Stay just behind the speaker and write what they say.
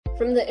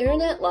From the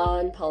Internet Law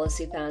and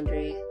Policy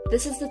Foundry,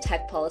 this is the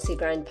Tech Policy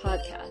Grind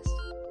podcast.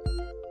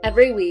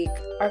 Every week,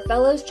 our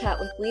fellows chat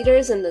with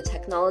leaders in the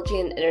technology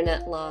and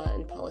internet law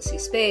and policy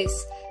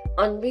space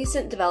on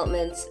recent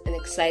developments and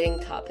exciting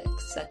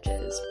topics such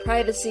as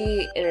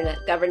privacy, internet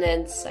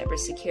governance,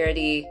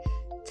 cybersecurity,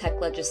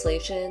 tech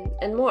legislation,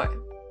 and more.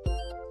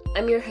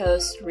 I'm your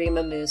host,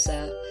 Reema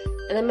Moussa,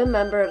 and I'm a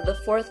member of the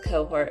fourth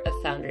cohort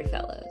of Foundry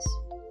Fellows.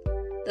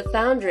 The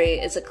Foundry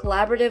is a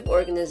collaborative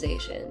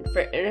organization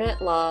for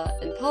internet law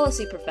and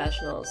policy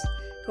professionals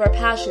who are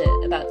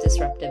passionate about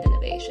disruptive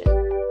innovation.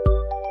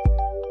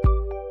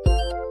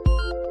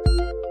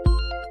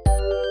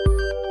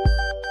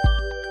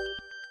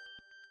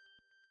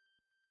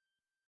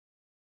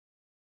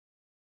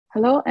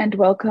 Hello and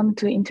welcome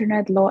to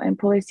Internet Law and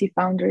Policy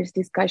Founders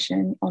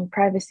discussion on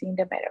privacy in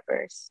the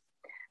Metaverse.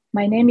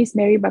 My name is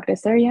Meri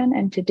Baghdasaryan,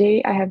 and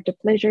today I have the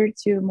pleasure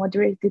to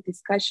moderate the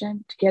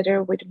discussion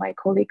together with my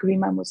colleague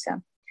Reema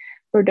Moussa.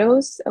 For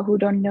those who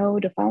don't know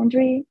the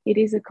Foundry, it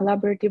is a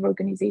collaborative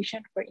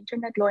organization for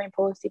internet law and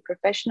policy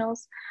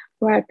professionals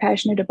who are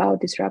passionate about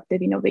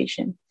disruptive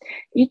innovation.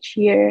 Each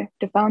year,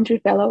 the Foundry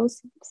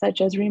Fellows, such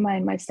as Reema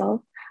and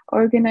myself,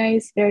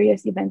 organize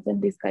various events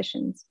and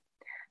discussions.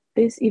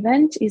 This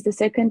event is the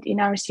second in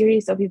our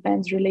series of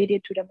events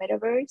related to the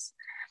Metaverse,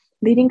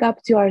 leading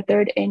up to our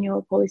third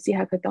annual policy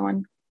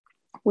hackathon,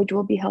 which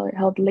will be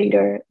held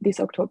later this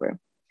October.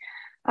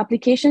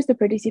 Applications to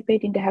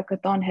participate in the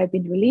hackathon have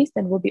been released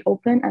and will be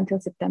open until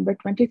September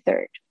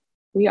 23rd.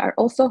 We are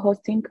also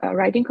hosting a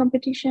writing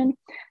competition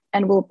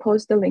and we'll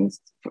post the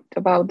links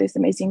about this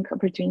amazing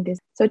opportunity.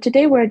 So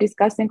today we're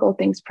discussing all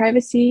things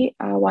privacy,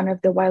 one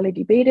of the widely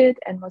debated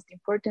and most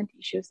important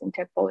issues in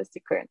tech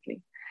policy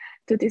currently.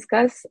 To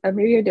discuss a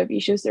myriad of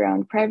issues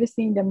around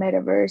privacy in the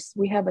Metaverse,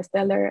 we have a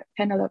stellar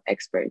panel of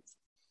experts,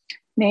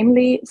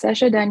 namely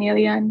Sasha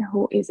Danielyan,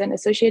 who is an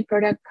Associate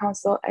Product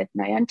Counsel at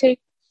Niantic,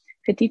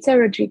 Katitza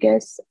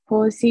Rodriguez,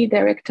 Policy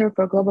Director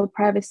for Global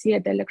Privacy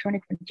at the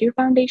Electronic Frontier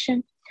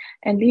Foundation,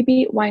 and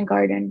Libby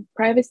Weingarten,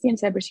 Privacy and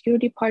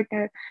Cybersecurity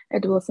Partner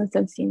at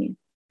Sonsini.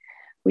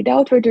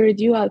 Without further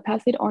ado, I'll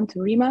pass it on to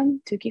Reema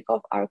to kick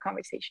off our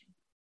conversation.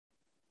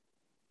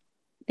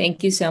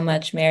 Thank you so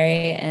much,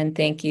 Meri, and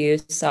thank you,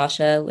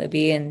 Sasha,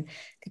 Libby, and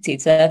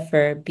Katitza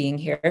for being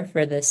here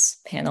for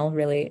this panel.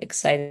 Really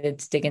excited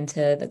to dig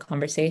into the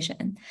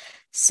conversation.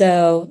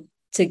 So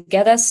to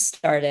get us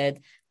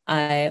started,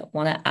 I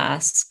want to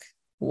ask,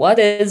 what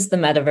is the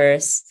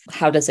Metaverse?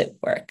 How does it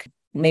work?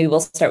 Maybe we'll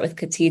start with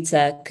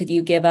Katitza. Could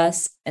you give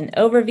us an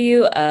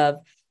overview of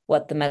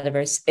what the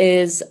Metaverse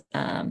is,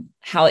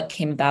 how it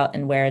came about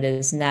and where it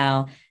is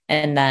now?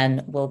 And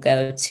then we'll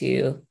go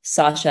to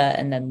Sasha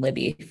and then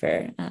Libby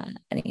for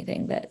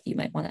anything that you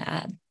might want to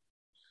add.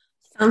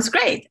 Sounds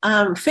great.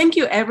 Thank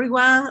you,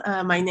 everyone.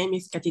 My name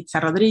is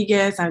Katitza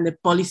Rodriguez. I'm the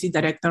Policy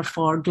Director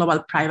for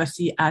Global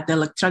Privacy at the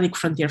Electronic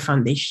Frontier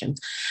Foundation.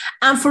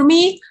 And for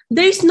me,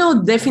 there is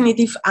no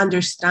definitive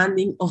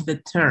understanding of the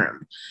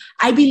term.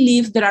 I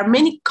believe there are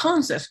many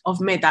concepts of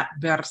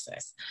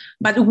metaverses,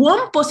 but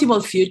one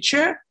possible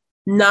future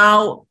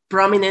now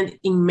prominent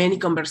in many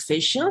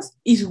conversations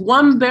is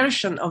one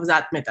version of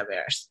that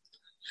metaverse.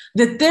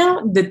 The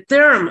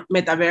term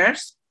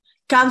metaverse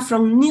comes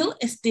from Neal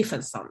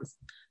Stephenson's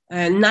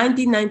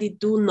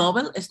 1992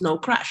 novel, Snow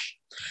Crash,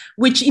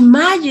 which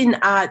imagined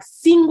a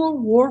single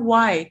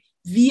worldwide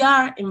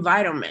VR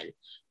environment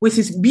with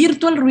its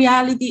virtual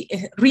reality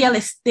real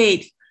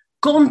estate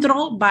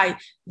controlled by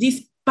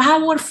this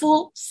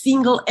powerful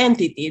single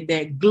entity,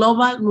 the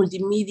Global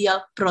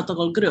Multimedia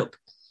Protocol Group.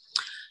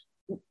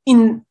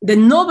 In the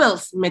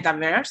novel's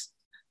metaverse,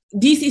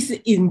 this is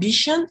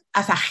envisioned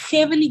as a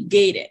heavily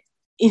gated,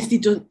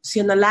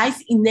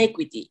 institutionalized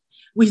inequity,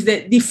 with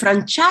the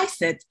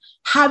disfranchised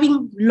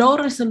having low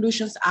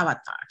resolution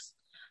avatars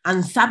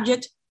and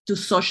subject to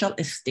social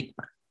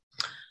stigma.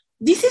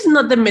 This is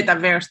not the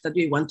metaverse that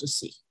we want to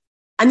see,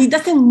 and it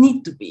doesn't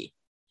need to be.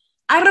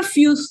 I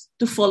refuse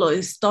to follow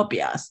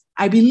dystopias.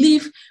 I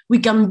believe we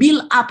can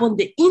build upon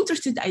the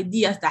interesting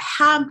ideas that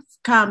have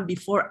come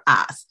before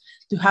us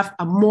to have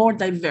a more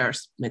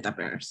diverse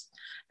metaverse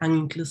and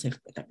inclusive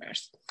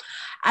metaverse.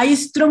 I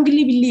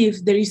strongly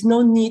believe there is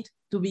no need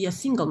to be a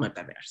single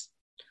metaverse,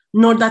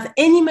 nor that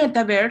any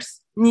metaverse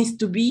needs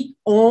to be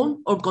owned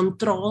or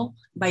controlled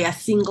by a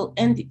single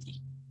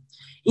entity.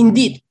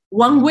 Indeed,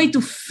 one way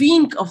to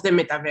think of the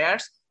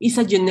metaverse is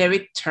a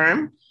generic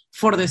term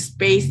for the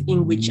space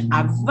in which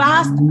a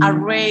vast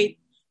array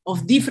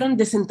of different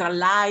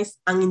decentralized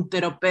and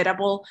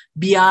interoperable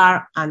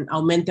VR and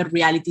augmented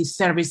reality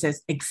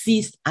services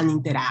exist and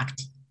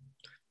interact.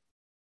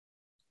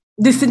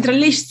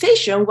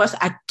 Decentralization was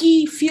a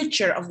key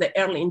feature of the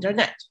early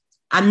internet,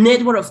 a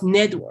network of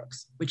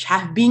networks which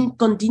have been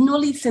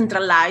continually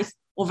centralized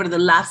over the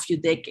last few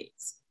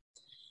decades.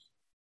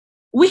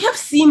 We have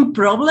seen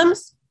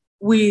problems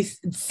with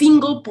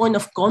single point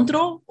of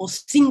control or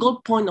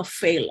single point of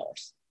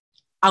failures.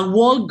 A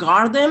walled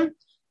garden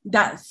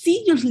that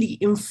seriously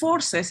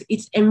enforces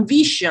its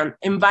envisioned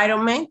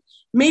environment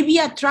may be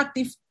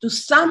attractive to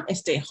some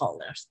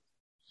stakeholders.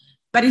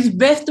 but it's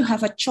best to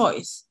have a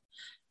choice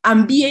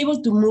and be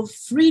able to move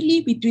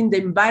freely between the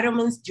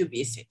environments you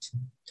visit.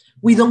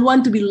 We don't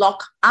want to be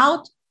locked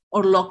out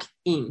or locked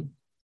in.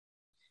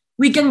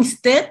 We can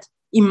instead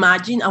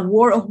imagine a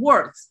world of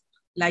words,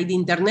 like the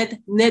internet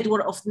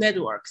network of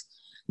networks,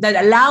 that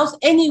allows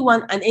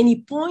anyone at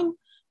any point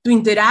to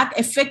interact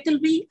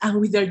effectively and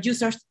with their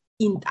users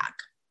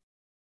intact.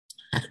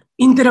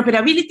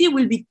 Interoperability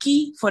will be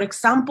key, for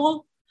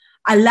example,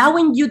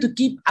 allowing you to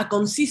keep a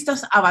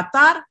consistent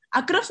avatar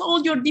across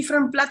all your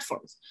different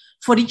platforms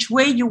for each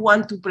way you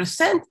want to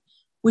present,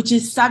 which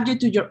is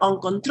subject to your own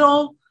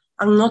control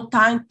and not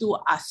tied to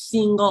a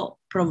single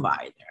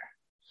provider.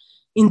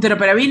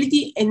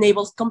 Interoperability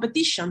enables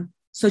competition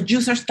so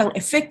users can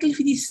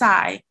effectively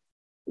decide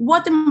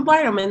what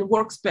environment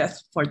works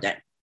best for them.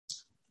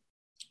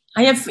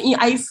 I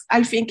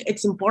think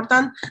it's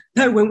important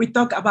that when we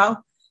talk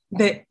about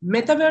the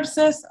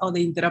metaverses or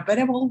the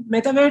interoperable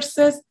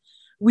metaverses,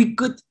 we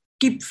could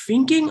keep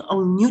thinking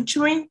on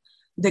nurturing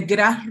the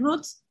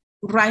grassroots,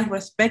 right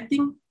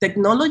respecting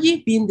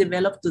technology being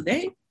developed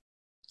today.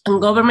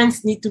 And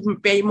governments need to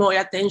pay more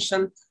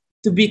attention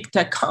to big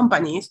tech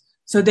companies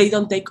so they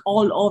don't take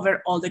all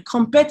over all the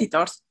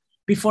competitors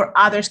before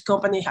other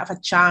companies have a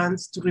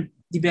chance to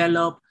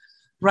develop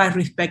right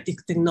respecting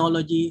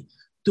technology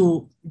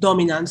to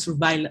dominant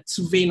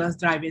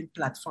surveillance-driven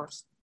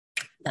platforms.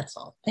 That's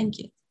all. Thank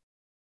you.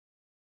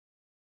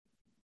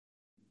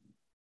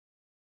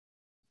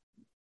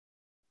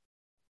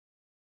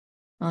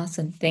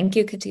 Awesome. Thank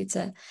you,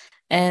 Katitza.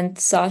 And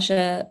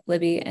Sasha,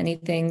 Libby,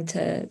 anything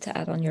to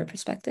add on your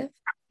perspective?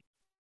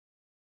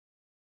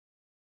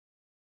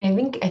 I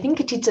think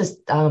Katitza's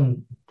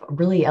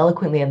really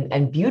eloquently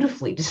and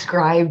beautifully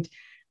described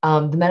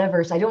the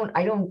metaverse.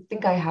 I don't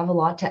think I have a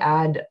lot to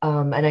add,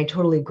 and I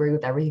totally agree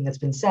with everything that's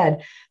been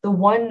said. The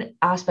one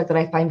aspect that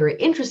I find very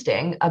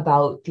interesting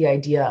about the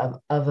idea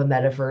of a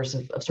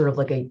metaverse, of sort of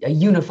like a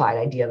unified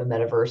idea of a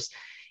metaverse,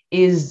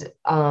 is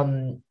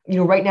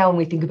right now when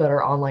we think about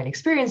our online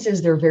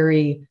experiences, they're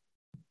very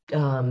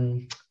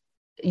kind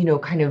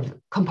of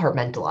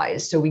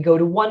compartmentalized. So we go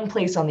to one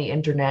place on the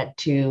internet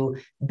to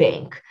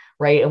bank,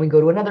 right? And we go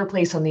to another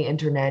place on the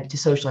internet to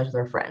socialize with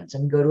our friends,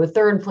 and we go to a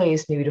third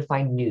place maybe to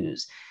find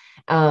news.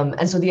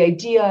 And so the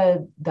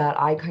idea that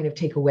I kind of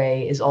take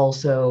away is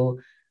also,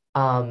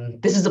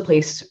 this is a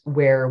place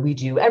where we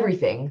do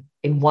everything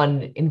in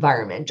one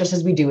environment, just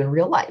as we do in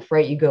real life,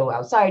 right? You go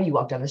outside, you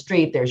walk down the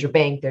street, there's your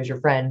bank, there's your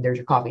friend, there's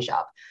your coffee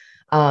shop.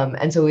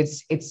 And so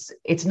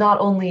it's not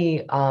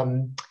only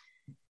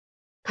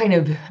kind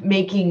of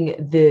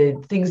making the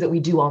things that we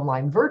do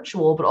online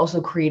virtual, but also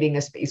creating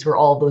a space where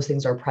all of those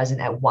things are present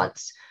at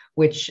once,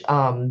 which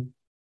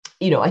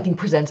I think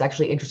presents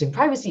actually interesting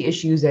privacy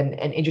issues and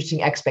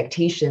interesting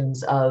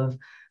expectations of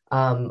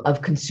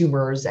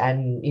consumers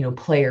and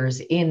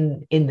players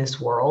in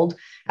this world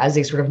as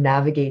they sort of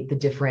navigate the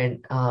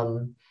different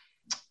kind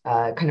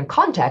of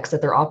contexts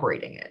that they're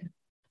operating in.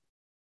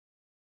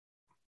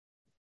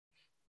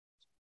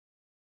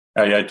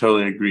 I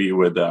totally agree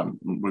with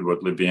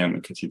what Libby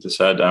and Katitza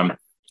said.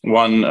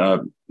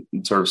 One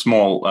sort of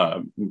small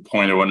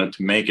point I wanted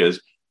to make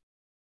is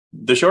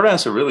the short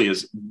answer really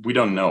is we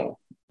don't know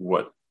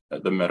what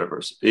the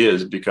metaverse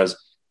is because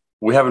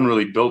we haven't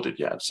really built it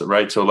yet.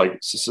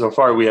 So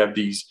far we have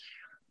these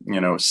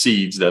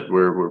seeds that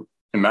we're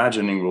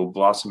imagining will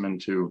blossom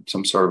into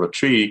some sort of a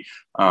tree,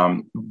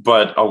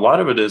 but a lot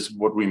of it is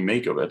what we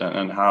make of it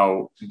and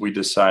how we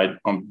decide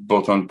on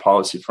both on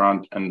policy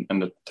front and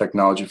the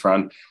technology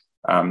front.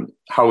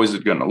 How is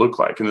it going to look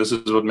like? And this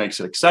is what makes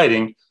it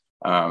exciting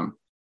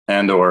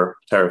and or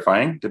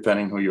terrifying,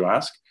 depending who you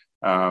ask.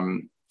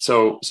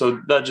 So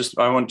that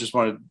I just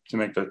wanted to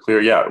make that clear.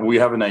 Yeah, we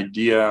have an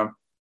idea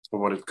of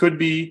what it could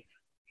be.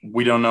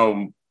 We don't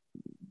know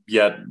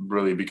yet,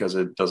 really, because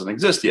it doesn't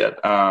exist yet.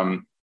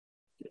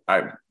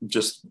 I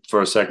just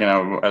for a second,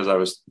 as I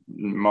was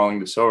mulling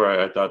this over,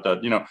 I thought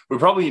that we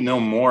probably know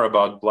more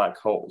about black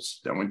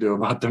holes than we do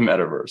about the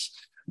metaverse,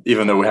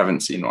 even though we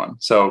haven't seen one.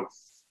 So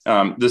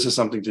this is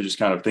something to just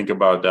kind of think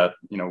about, that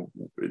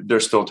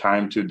there's still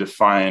time to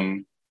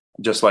define,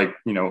 just like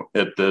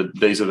at the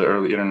days of the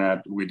early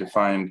internet, we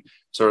defined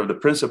sort of the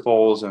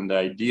principles and the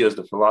ideas,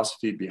 the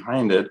philosophy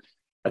behind it.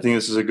 I think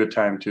this is a good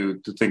time to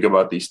think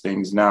about these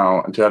things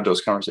now and to have those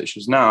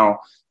conversations now,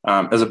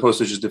 as opposed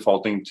to just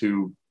defaulting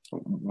to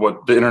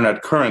what the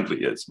internet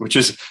currently is, which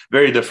is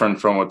very different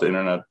from what the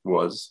internet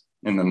was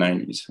in the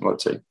 90s,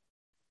 let's say.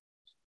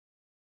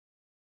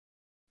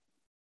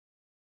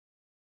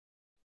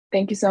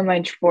 Thank you so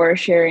much for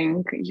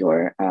sharing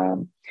your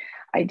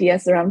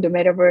ideas around the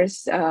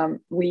metaverse.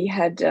 We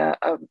had an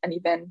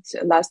event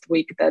last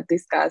week that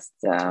discussed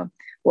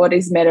what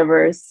is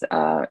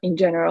metaverse in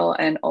general,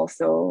 and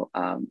also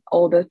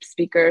all the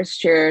speakers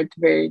shared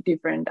very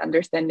different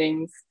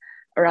understandings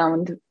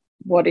around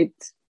what it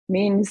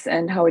means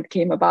and how it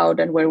came about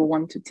and where we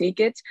want to take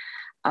it.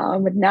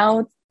 But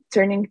now,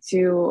 turning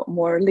to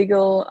more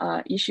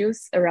legal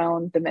issues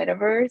around the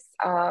metaverse,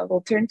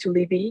 we'll turn to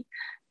Libby.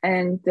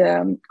 And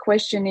the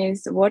question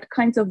is, what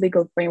kinds of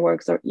legal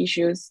frameworks or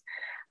issues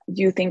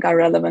do you think are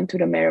relevant to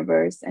the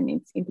metaverse and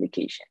its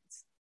implications?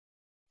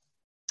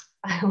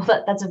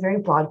 Well, that's a very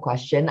broad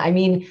question. I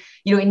mean,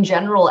 in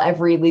general,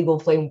 every legal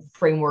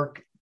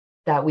framework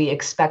that we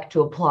expect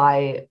to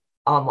apply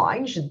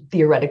online should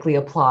theoretically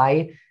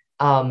apply,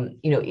 in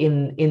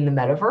the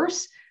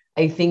metaverse.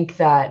 I think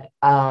that,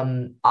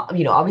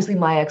 obviously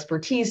my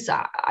expertise,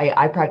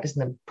 I practice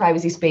in the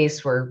privacy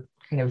space. We're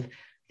kind of, I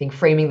think,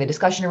 framing the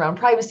discussion around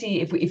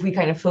privacy. If we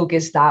kind of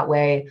focus that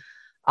way,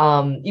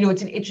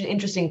 it's an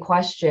interesting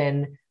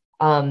question,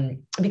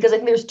 because I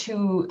think there's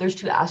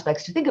two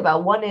aspects to think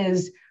about. One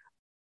is,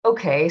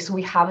 okay, so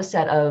we have a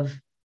set of,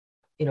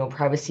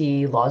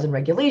 privacy laws and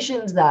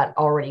regulations that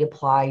already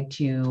apply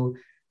to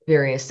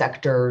various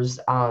sectors,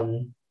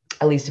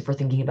 at least if we're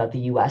thinking about the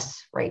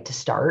US, right, to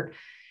start.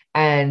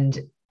 And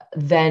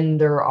then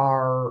there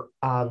are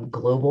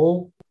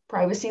global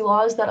privacy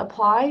laws that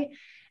apply.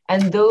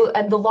 And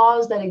the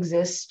laws that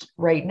exist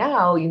right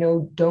now,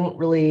 don't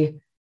really,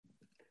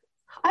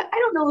 I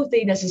don't know if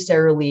they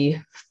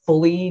necessarily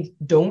fully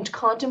don't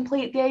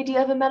contemplate the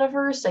idea of a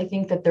metaverse. I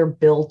think that they're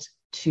built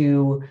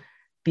to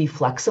be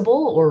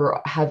flexible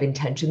or have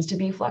intentions to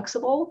be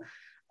flexible.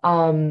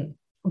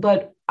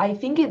 But I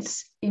think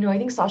it's, I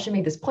think Sasha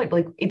made this point,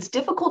 but like, it's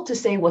difficult to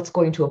say what's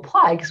going to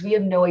apply because we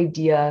have no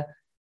idea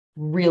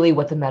really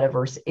what the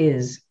metaverse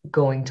is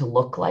going to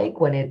look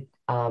like when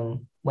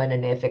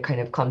and if it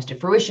kind of comes to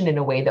fruition in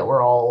a way that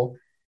we're all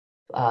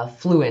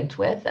fluent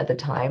with at the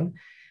time.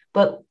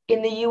 But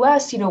in the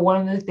US,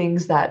 one of the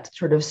things that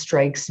sort of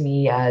strikes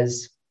me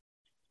as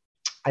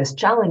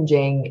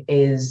challenging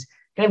is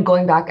kind of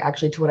going back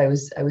actually to what I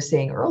was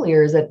saying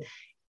earlier, is that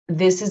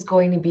this is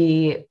going to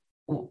be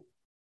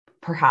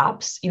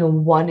perhaps,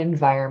 one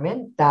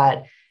environment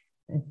that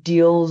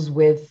deals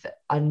with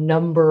a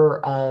number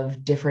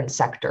of different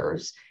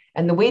sectors.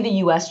 And the way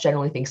the US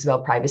generally thinks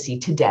about privacy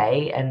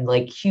today, and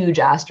like huge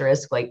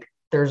asterisk, like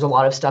there's a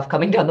lot of stuff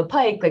coming down the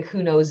pike, like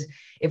who knows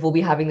if we'll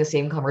be having the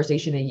same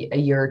conversation a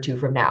year or two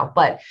from now.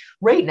 But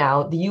right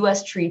now, the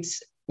US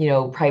treats,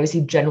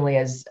 privacy generally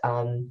as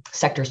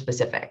sector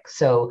specific.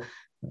 So,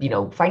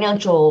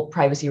 financial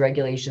privacy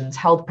regulations,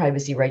 health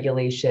privacy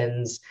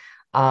regulations,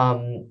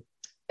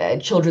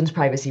 children's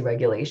privacy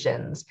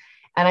regulations.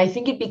 And I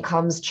think it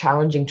becomes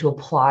challenging to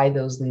apply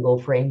those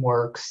legal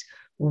frameworks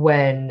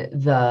when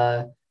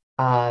the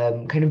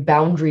kind of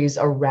boundaries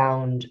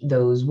around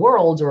those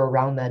worlds or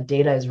around that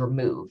data is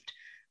removed.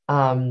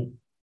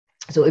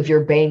 So if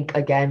your bank,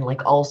 again,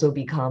 like also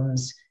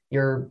becomes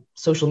your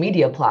social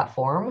media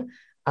platform,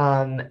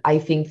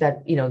 I think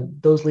that,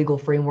 those legal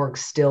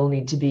frameworks still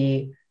need to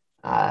be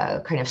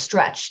kind of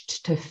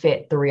stretched to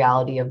fit the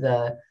reality of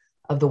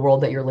the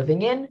world that you're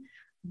living in.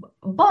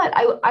 But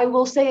I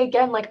will say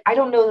again, like, I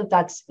don't know that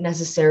that's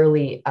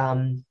necessarily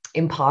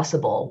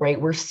impossible, right?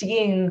 We're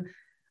seeing,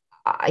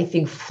 I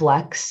think,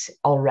 flex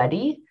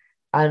already.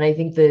 And I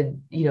think that,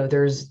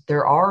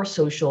 there are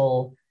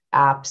social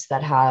apps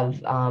that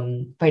have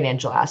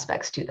financial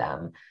aspects to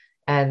them.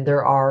 And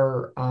there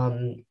are,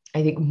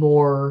 I think,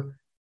 more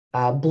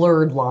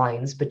blurred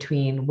lines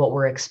between what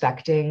we're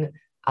expecting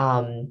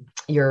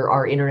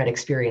our internet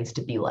experience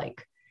to be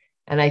like.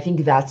 And I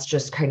think that's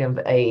just kind of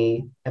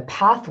a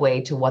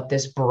pathway to what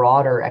this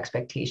broader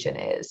expectation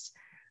is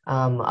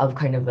of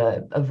kind of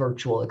a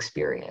virtual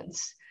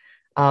experience.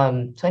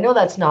 So I know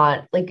that's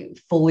not like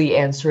fully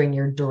answering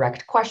your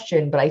direct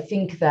question, but I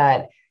think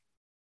the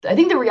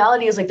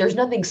reality is like there's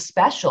nothing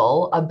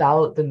special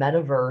about the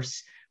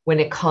metaverse when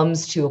it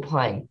comes to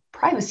applying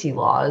privacy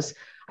laws.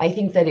 I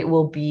think that it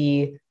will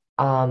be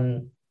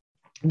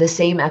the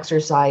same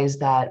exercise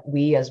that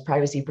we as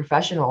privacy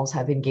professionals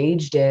have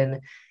engaged in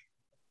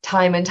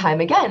time and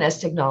time again as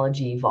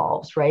technology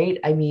evolves, right?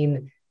 I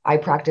mean, I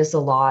practice a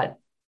lot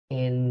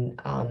in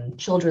the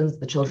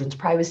children's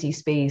privacy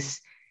space,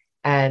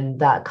 and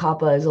that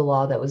COPPA is a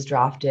law that was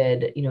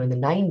drafted, in the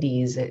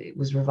 90s. It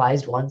was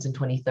revised once in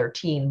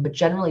 2013, but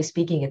generally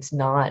speaking, it's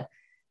not,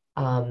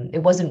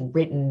 it wasn't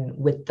written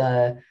with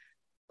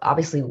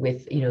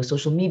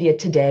social media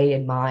today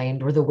in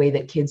mind, or the way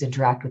that kids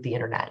interact with the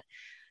internet.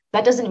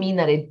 That doesn't mean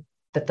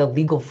that the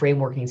legal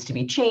framework needs to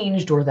be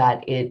changed or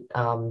that it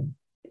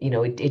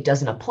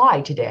doesn't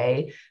apply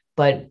today,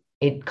 but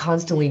it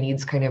constantly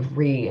needs kind of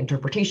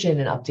reinterpretation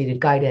and updated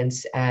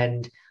guidance.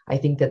 And I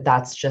think that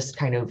that's just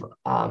kind of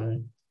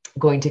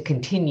going to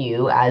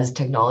continue as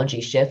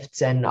technology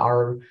shifts and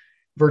our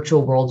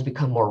virtual worlds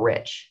become more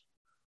rich.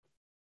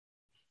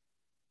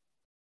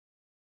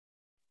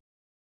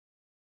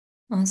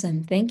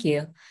 Awesome. Thank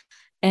you.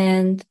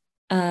 And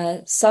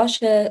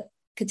Sasha,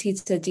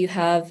 Katitza, do you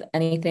have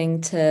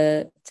anything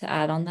to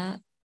add on that?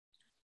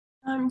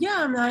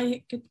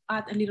 I could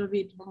add a little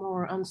bit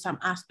more on some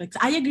aspects.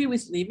 I agree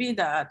with Libby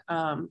that,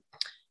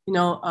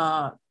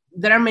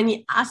 there are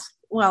many aspects.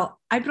 Well,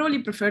 I probably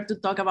prefer to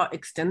talk about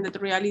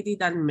extended reality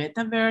than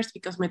metaverse,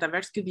 because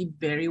metaverse could be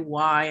very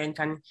wide and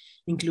can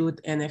include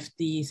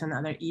NFTs and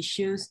other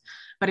issues.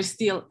 But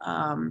still,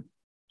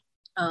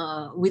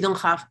 we don't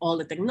have all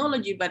the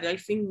technology, but I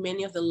think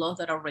many of the laws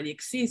that already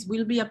exist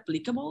will be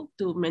applicable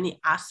to many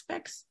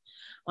aspects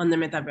on the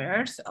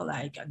metaverse,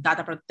 like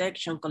data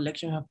protection,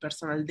 collection of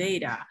personal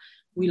data,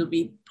 will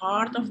be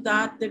part of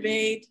that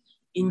debate.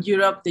 In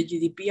Europe, the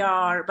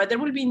GDPR, but there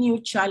will be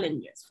new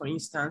challenges. For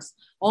instance,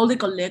 all the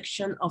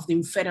collection of the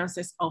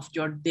inferences of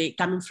your data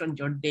coming from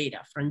your data,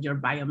 from your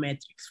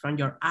biometrics, from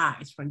your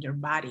eyes, from your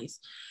bodies,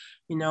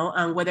 you know,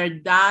 and whether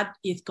that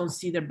is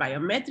considered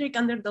biometric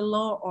under the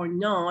law or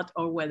not,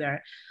 or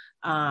whether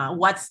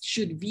what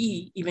should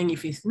be, even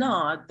if it's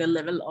not, the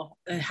level of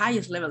the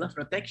highest level of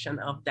protection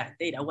of that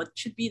data. What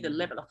should be the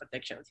level of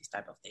protection of this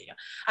type of data?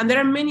 And there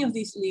are many of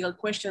these legal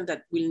questions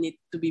that will need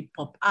to be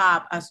popped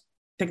up as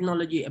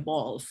technology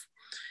evolve.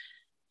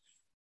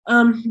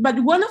 But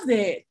one of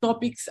the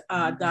topics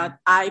that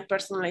I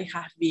personally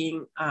have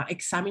been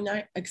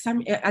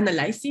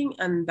analyzing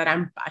and that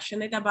I'm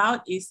passionate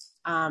about is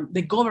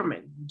the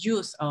government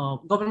use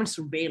of government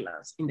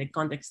surveillance in the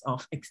context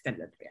of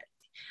extended reality.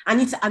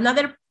 And it's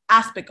another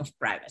aspect of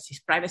privacy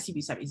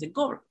vis-a-vis the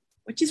government,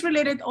 which is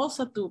related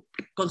also to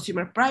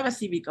consumer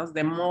privacy, because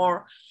the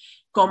more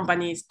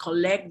companies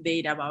collect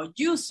data about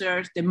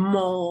users, the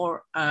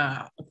more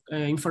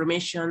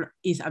information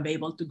is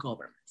available to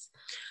governments.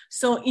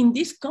 So in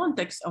this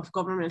context of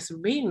government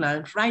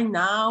surveillance, right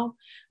now,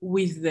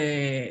 with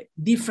the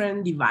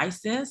different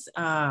devices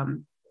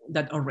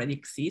that already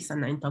exist,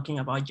 and I'm talking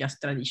about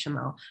just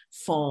traditional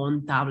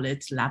phone,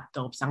 tablets,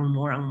 laptops, and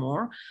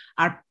more,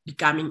 are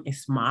becoming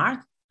smart,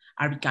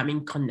 are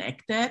becoming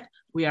connected.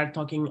 We are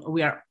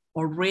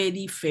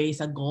already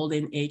face a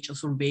golden age of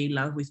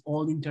surveillance with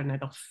all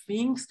Internet of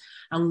Things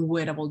and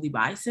wearable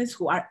devices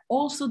who are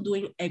also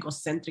doing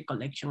egocentric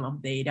collection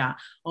of data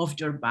of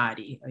your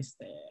body.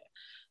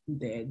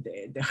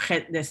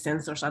 The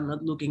sensors are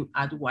not looking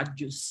at what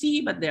you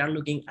see, but they are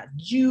looking at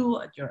you,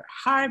 at your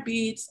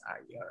heartbeats,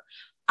 at your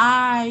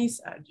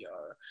eyes, at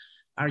your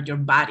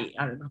body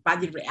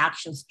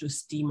reactions to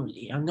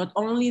stimuli. And not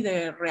only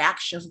the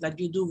reactions that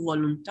you do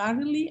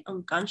voluntarily,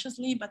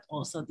 unconsciously, but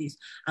also these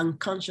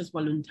unconscious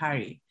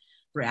voluntary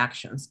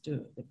reactions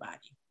to the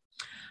body.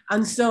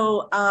 And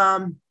so,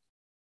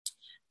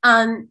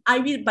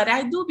 but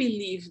I do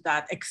believe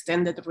that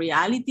extended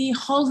reality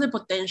holds the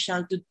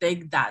potential to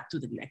take that to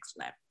the next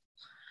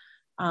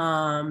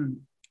level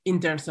in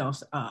terms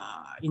of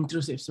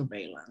intrusive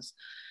surveillance.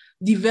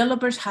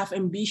 Developers have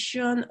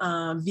envisioned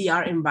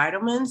VR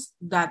environments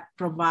that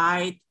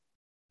provide,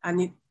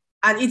 and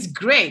it's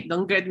great,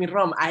 don't get me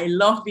wrong, I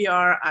love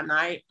VR and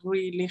I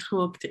really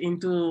hooked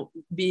into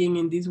being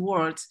in these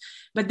worlds,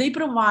 but they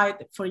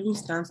provide, for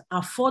instance, a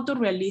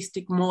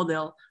photorealistic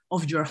model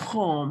of your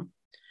home.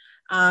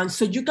 And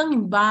so you can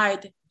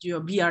invite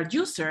your VR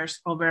users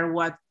over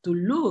what to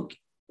look,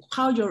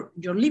 how your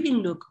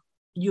living room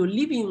will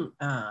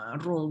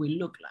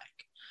look like.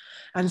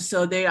 And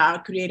so they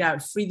create a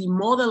 3D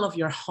model of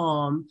your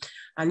home,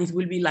 and it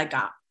will be like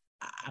a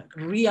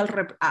real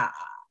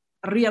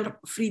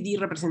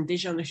 3D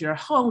representation of your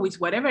home with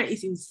whatever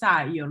is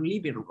inside your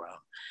living room,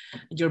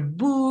 your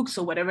books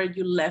or whatever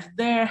you left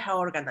there, how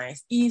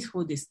organized is,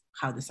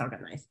 how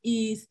disorganized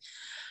is.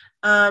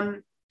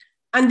 And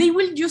they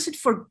will use it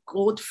for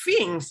good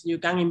things. You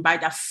can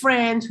invite a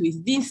friend who is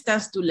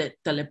distance to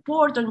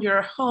teleport on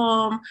your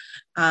home,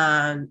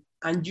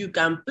 and you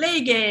can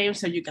play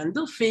games, or you can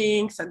do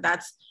things, and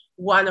that's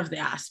one of the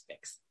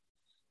aspects.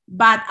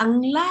 But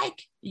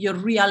unlike your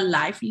real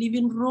life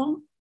living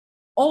room,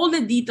 all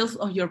the details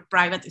of your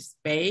private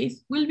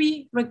space will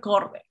be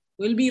recorded,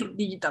 will be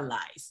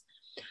digitalized,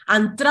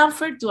 and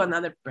transferred to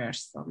another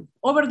person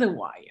over the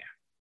wire.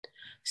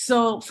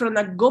 So from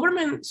a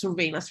government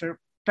surveillance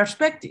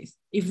perspective,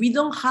 if we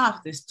don't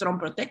have the strong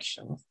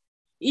protections,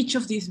 each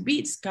of these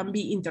bits can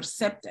be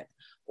intercepted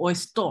or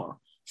stored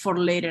for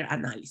later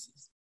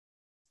analysis.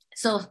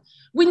 So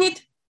we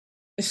need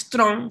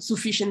strong,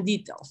 sufficient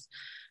details.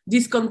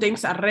 This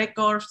contains a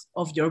record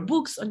of your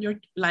books on your,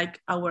 like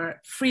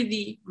our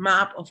 3D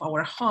map of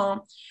our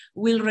home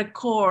will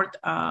record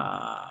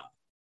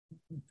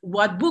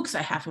what books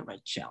I have on my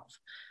shelf,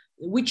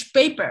 which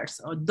papers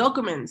or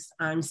documents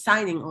I'm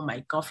signing on my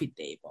coffee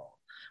table,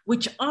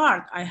 which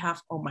art I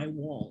have on my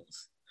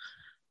walls.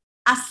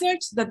 A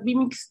search that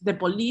mimics the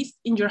police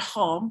in your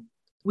home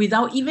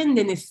without even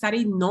the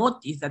necessary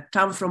notice that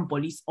come from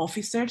police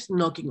officers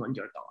knocking on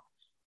your door.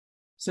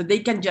 So they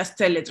can just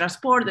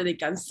teletransport, that they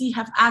can see,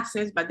 have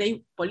access, but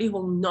police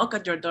will knock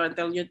at your door and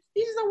tell you,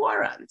 this is a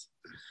warrant.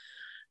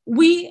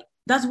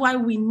 That's why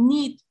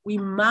we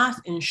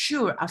must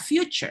ensure a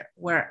future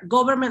where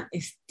government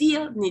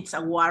still needs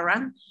a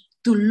warrant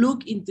to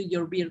look into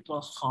your virtual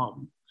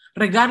home,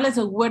 regardless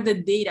of where the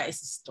data is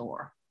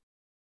stored.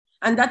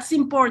 And that's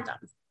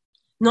important,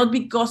 not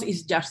because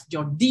it's just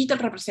your digital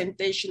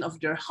representation of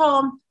your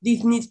home.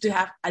 This needs to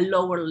have a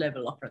lower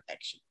level of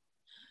protection.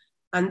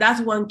 And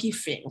that's one key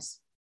thing.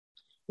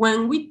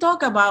 When we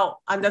talk about,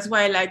 and that's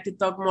why I like to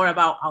talk more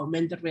about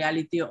augmented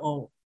reality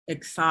or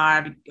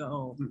XR,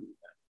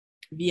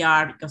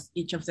 VR, because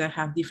each of them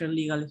have different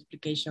legal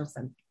implications,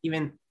 and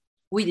even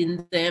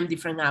within them,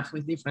 different apps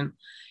with different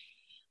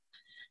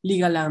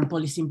legal and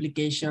policy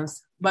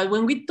implications. But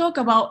when we talk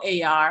about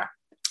AR,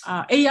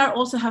 AR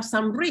also has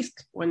some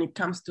risk when it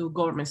comes to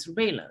government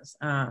surveillance.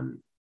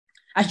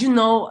 As you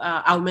know,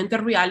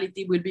 augmented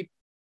reality will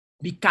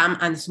become,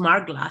 and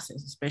smart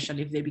glasses,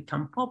 especially if they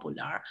become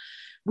popular,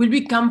 will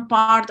become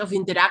part of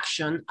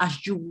interaction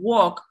as you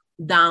walk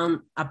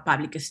down a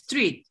public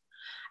street.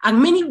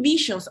 And many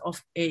visions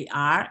of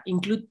AR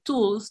include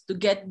tools to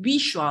get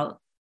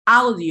visual,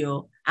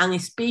 audio,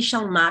 and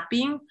spatial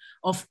mapping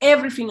of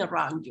everything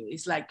around you.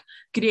 It's like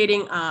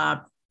creating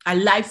a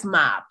life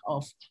map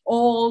of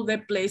all the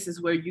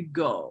places where you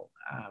go.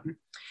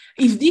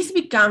 If this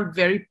becomes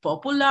very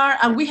popular,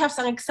 and we have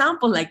some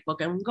examples like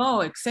Pokemon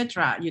Go,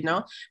 etc.,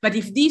 but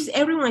if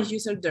everyone's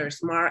using their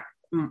smart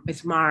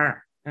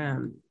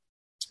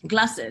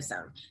glasses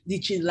and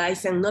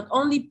digitalizing not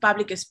only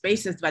public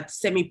spaces, but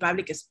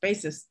semi-public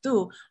spaces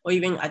too, or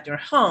even at your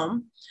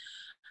home,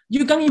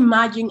 you can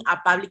imagine a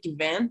public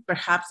event,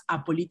 perhaps a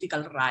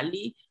political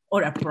rally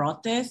or a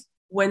protest,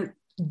 when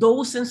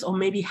dozens or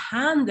maybe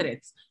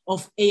hundreds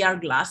of AR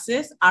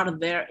glasses are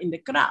there in the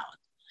crowd.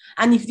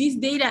 And if this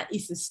data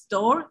is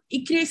stored,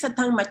 it creates a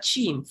time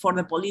machine for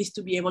the police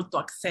to be able to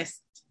access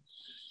it.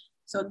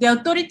 So the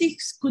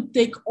authorities could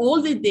take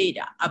all the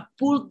data and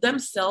put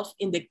themselves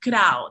in the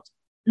crowd,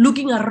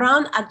 looking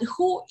around at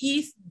who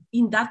is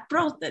in that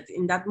protest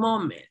in that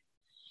moment.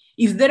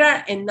 If there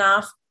are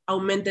enough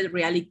augmented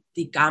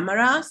reality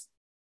cameras,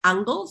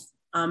 angles,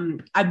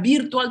 a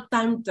virtual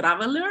time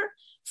traveler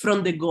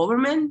from the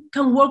government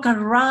can walk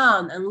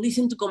around and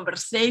listen to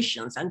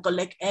conversations and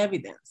collect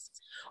evidence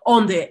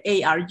on the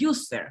AR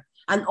user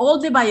and all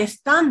the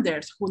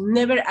bystanders who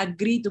never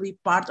agreed to be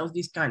part of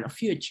this kind of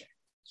future.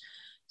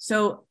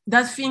 So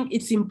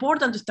it's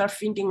important to start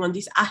thinking on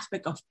this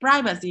aspect of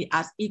privacy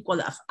as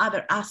equal as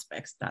other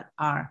aspects that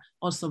are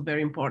also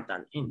very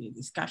important in the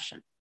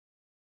discussion.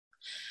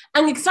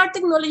 And XR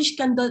technology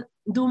can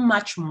do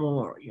much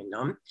more,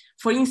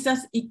 For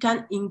instance, it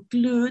can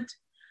include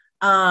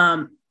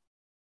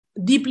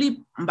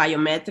deeply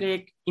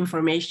biometric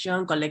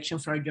information collection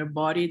for your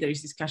body. There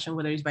is discussion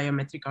whether it's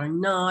biometric or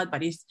not,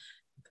 but it's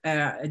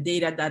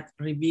data that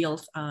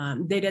reveals,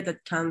 data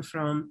that comes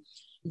from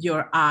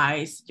your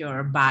eyes,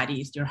 your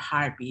bodies, your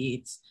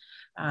heartbeats,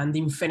 and the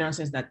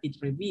inferences that it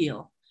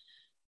reveals.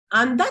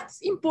 And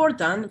that's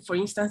important. For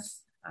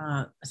instance,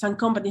 some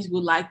companies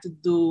would like to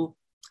do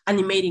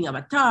animating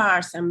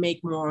avatars and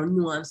make more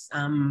nuanced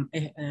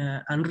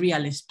and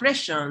real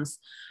expressions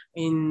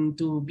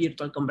into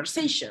virtual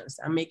conversations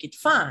and make it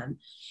fun.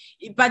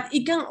 But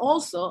it can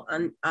also,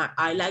 and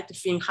I like to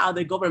think how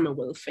the government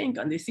will think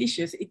on these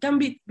issues, it can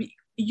be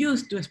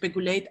used to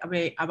speculate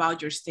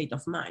about your state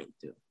of mind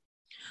too.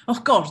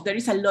 Of course, there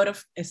is a lot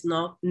of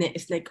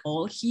snake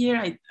oil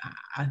here.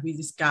 As we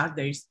discussed,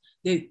 the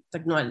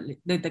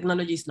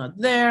technology is not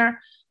there.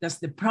 That's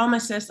the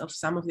promises of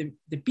some of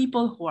the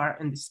people who are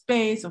in the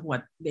space of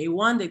what they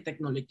want the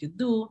technology to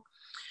do.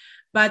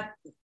 But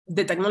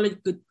the technology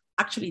could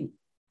actually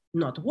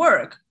not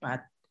work.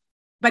 But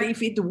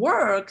if it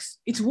works,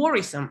 it's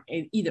worrisome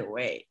in either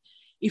way.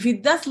 If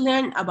it does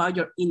learn about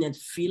your innate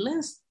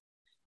feelings,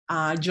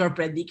 your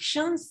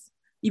predictions,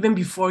 even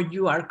before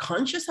you are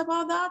conscious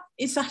about that,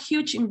 it's a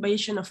huge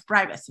invasion of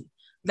privacy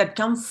that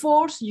can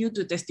force you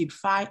to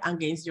testify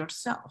against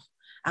yourself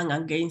and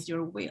against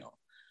your will.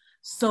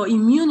 So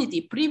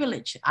immunity,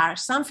 privilege are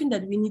something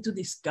that we need to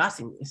discuss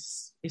in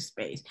this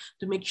space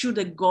to make sure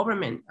the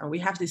government, and we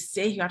have the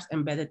safeguards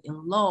embedded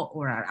in law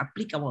or are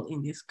applicable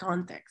in this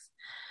context.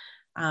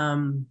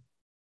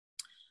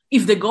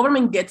 If the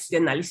government gets the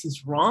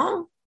analysis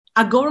wrong,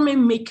 a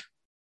government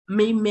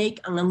may make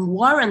an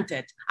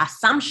unwarranted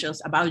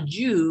assumptions about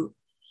you,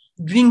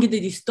 bringing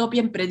the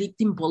dystopian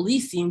predicting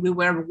policing we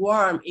were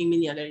warned in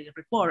Minority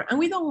Report, and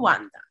we don't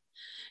want that.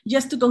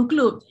 Just to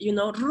conclude,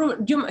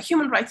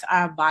 human rights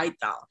are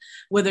vital,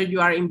 whether you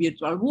are in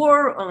virtual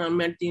world or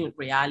augmented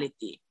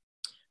reality.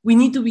 We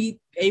need to be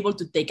able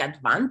to take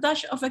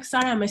advantage of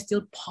XR. I'm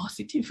still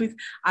positive with,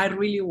 I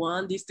really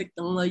want this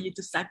technology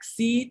to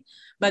succeed,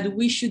 but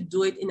we should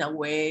do it in a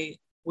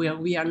way where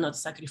we are not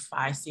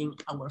sacrificing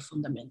our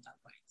fundamental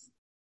rights.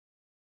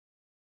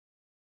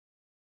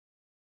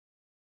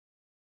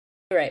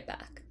 Be right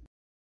back.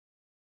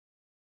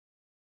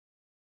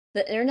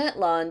 The Internet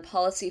Law and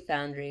Policy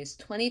Foundry's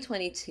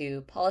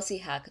 2022 Policy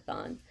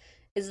Hackathon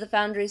is the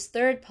Foundry's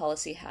third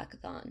policy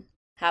hackathon,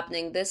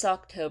 happening this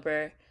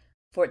October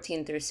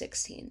 14 through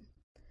 16.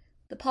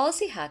 The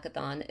Policy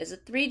Hackathon is a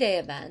 3-day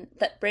event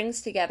that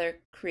brings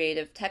together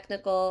creative,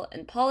 technical,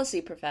 and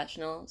policy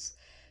professionals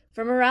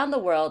from around the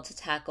world to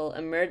tackle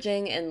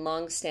emerging and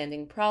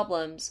long-standing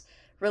problems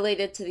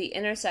related to the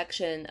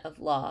intersection of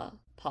law,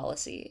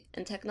 policy,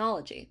 and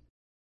technology.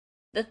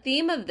 The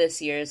theme of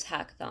this year's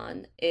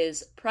hackathon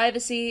is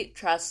privacy,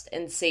 trust,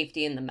 and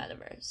safety in the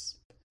metaverse.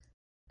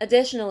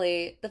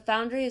 Additionally, the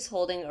Foundry is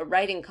holding a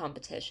writing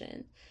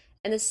competition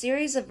and a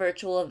series of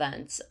virtual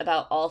events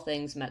about all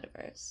things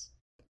metaverse.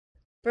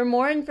 For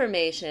more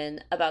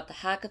information about the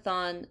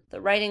hackathon, the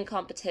writing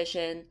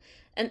competition,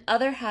 and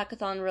other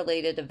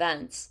hackathon-related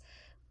events,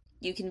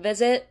 you can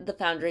visit the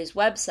Foundry's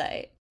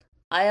website,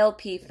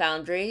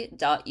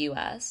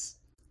 ilpfoundry.us,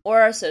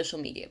 or our social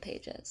media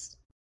pages.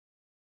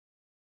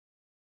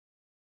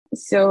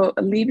 So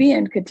Libby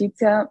and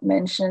Katitza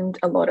mentioned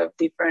a lot of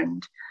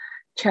different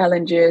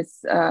challenges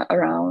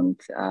around,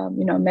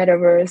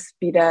 metaverse,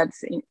 be that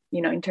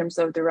in terms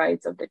of the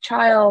rights of the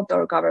child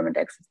or government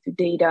access to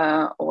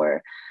data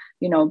or,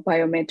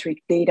 biometric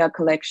data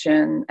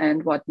collection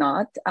and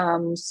whatnot.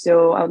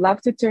 So I would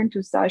love to turn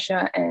to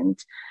Sasha and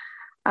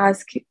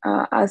ask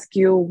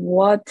you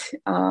what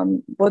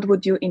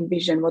would you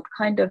envision? What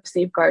kind of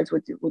safeguards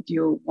would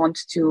you want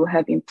to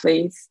have in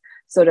place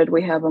so that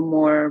we have a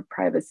more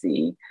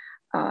privacy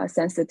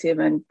sensitive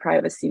and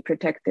privacy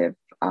protective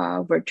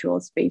virtual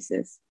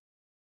spaces?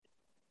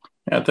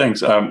 Yeah,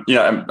 thanks.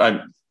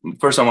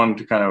 First, I wanted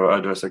to kind of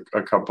address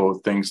a couple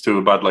of things too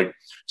about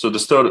so the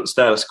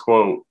status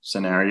quo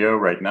scenario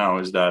right now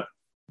is that,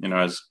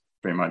 as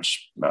pretty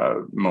much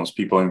most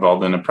people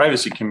involved in the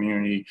privacy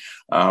community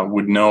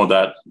would know,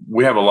 that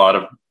we have a lot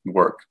of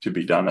work to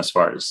be done as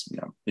far as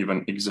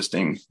even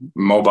existing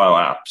mobile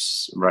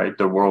apps, right?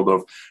 The world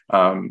of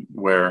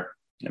where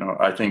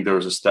I think there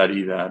was a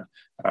study that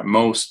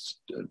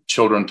most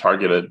children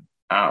targeted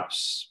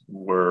apps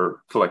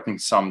were collecting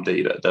some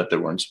data that they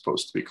weren't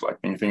supposed to be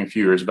collecting. I think a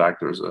few years back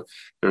there was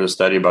a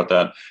study about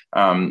that.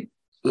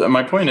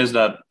 My point is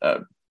that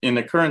in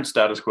the current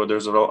status quo,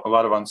 there's a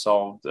lot of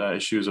unsolved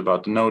issues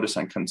about the notice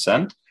and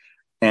consent,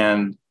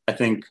 and I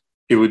think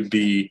it would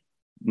be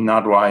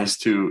not wise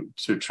to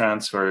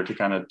transfer, to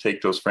kind of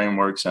take those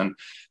frameworks and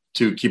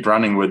to keep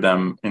running with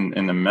them in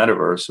the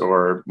metaverse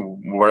or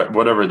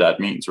whatever that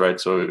means, right?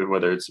 So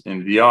whether it's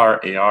in VR,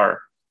 AR,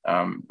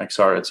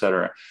 XR,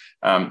 etc.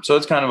 So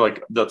it's kind of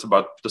that's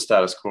about the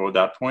status quo at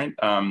that point.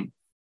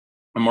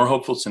 A more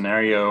hopeful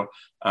scenario,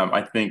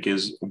 I think,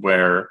 is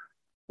where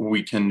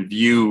we can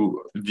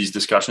view these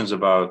discussions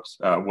about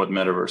what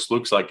metaverse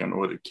looks like and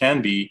what it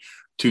can be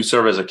to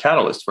serve as a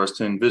catalyst for us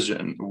to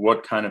envision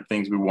what kind of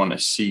things we want to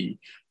see,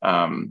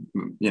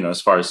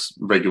 as far as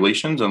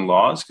regulations and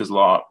laws, because the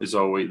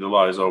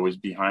law is always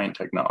behind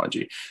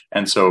technology.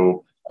 And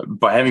so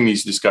by having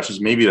these discussions,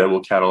 maybe that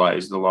will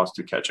catalyze the laws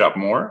to catch up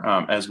more,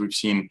 as we've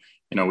seen,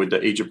 with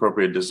the Age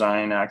Appropriate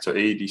Design Act. So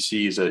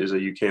AADC is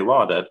a UK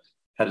law that,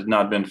 had it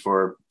not been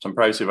for some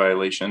privacy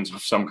violations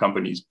of some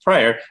companies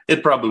prior,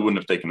 it probably wouldn't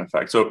have taken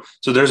effect. So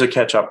there's a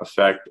catch-up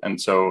effect, and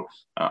so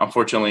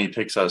unfortunately, it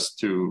takes us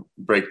to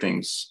break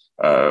things,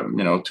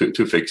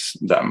 to fix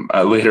them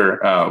later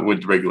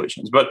with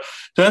regulations. But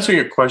to answer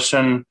your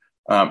question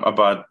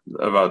about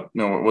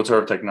what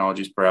sort of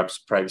technologies, perhaps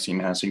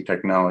privacy-enhancing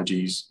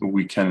technologies,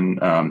 we can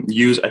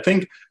use, I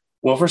think.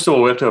 Well, first of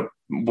all, we have to.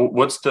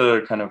 What's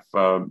the kind of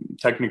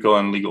technical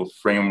and legal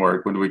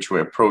framework with which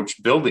we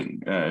approach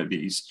building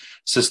these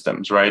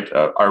systems, right?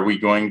 Are we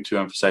going to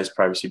emphasize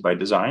privacy by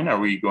design? Are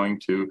we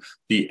going to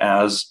be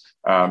as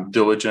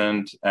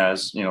diligent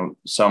as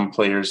some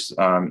players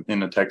in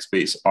the tech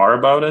space are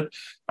about it?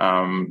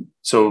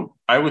 So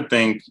I would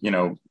think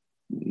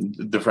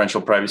differential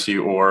privacy,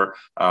 or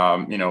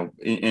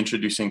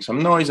introducing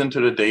some noise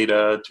into the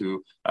data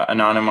to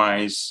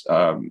anonymize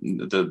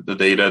the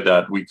data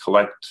that we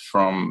collect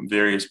from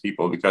various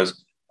people.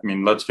 Because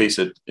let's face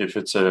it, if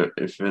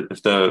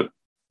the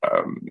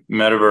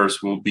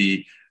metaverse will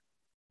be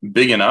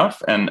big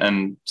enough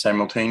and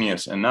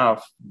simultaneous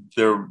enough,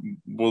 it'll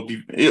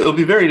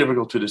be very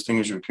difficult to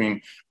distinguish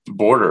between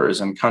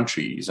borders and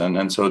countries,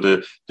 and so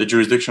the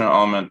jurisdictional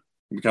element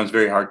becomes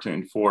very hard to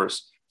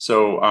enforce.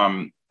 So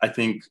I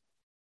think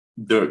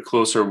the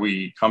closer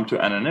we come to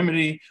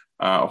anonymity,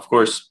 of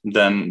course,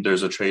 then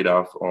there's a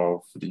trade-off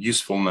of the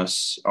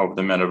usefulness of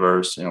the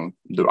metaverse.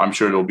 I'm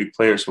sure there'll be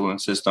players who will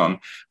insist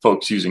on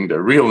folks using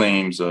their real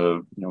names,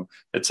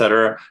 et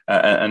cetera,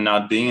 and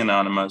not being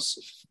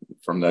anonymous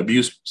from the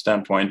abuse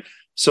standpoint.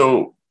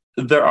 So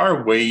there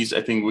are ways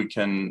I think we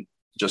can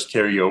just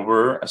carry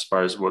over as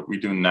far as what we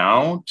do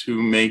now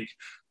to make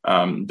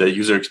the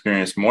user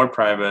experience more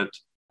private,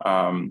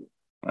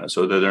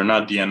 so that they're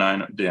not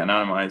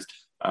de-anonymized.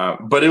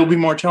 But it will be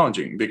more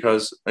challenging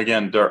because,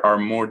 again, there are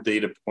more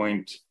data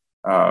point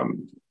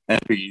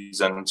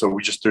entries, and so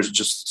there's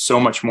just so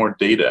much more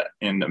data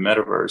in the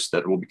metaverse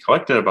that will be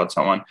collected about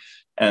someone,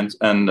 and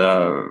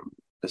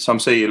some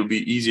say it'll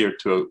be easier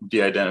to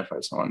de-identify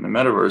someone in the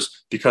metaverse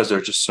because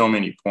there's just so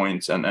many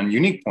points and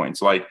unique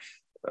points, like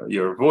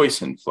your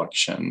voice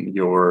inflection,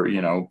 your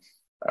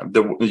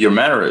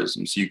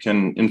mannerisms. You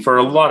can infer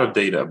a lot of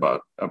data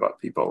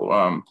about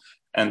people.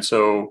 And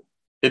so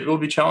it will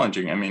be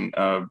challenging.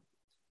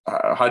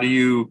 How do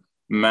you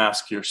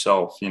mask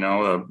yourself?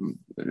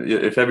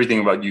 If everything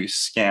about you is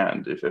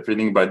scanned, if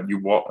everything about you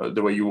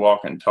the way you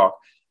walk and talk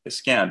is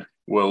scanned,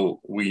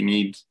 will we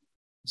need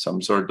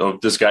some sort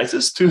of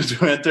disguises to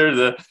enter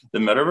the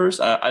metaverse?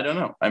 I don't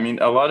know.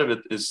 A lot of it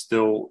is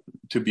still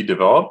to be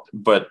developed,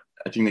 but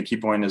I think the key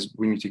point is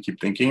we need to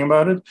keep thinking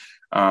about it,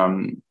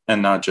 and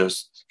not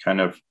just kind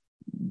of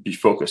be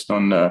focused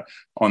on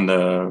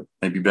the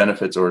maybe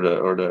benefits or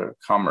the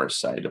commerce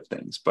side of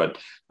things. But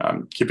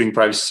keeping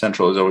privacy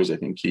central is always, I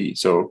think, key.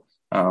 So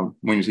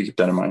we need to keep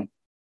that in mind.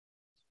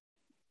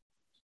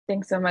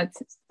 Thanks so much,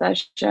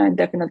 Sasha. And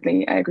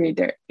definitely, I agree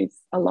there is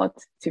a lot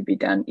to be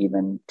done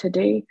even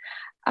today.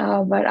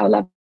 But I'd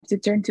love to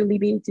turn to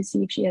Libby to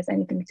see if she has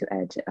anything to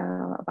add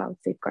about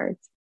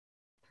safeguards.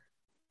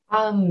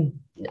 I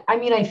mean,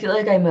 I feel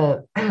like I'm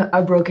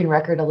a broken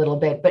record a little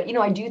bit, but,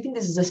 I do think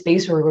this is a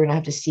space where we're going to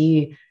have to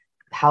see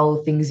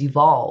how things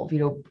evolve.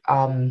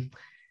 I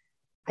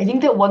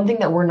think that one thing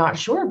that we're not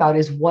sure about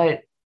is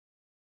what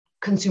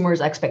consumers'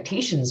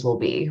 expectations will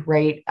be,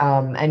 right?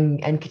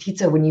 And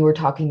Katitza, when you were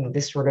talking,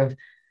 this sort of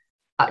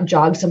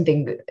jogged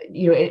something,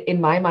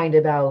 in my mind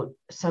about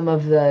some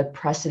of the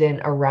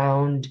precedent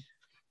around,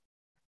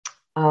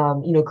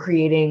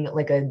 creating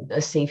like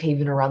a safe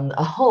haven around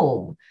a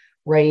home,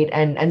 right?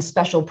 And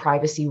special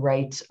privacy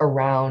rights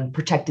around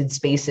protected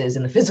spaces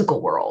in the physical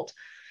world.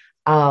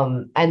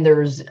 And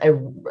there's a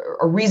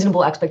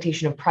reasonable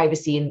expectation of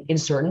privacy in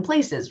certain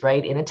places,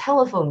 right? In a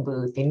telephone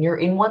booth,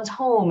 in one's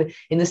home,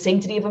 in the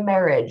sanctity of a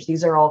marriage.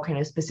 These are all kind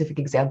of specific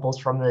examples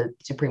from the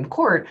Supreme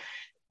Court.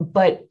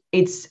 But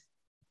it's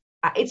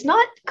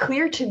not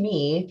clear to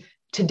me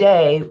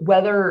today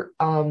whether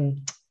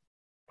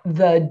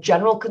the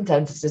general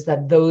consensus is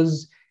that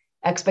those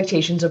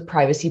expectations of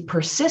privacy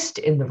persist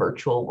in the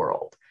virtual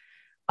world.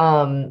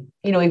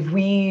 If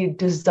we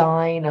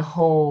design a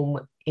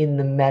home in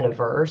the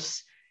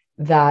metaverse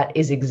that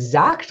is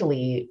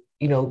exactly,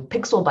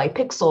 pixel by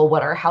pixel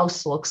what our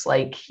house looks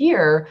like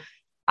here,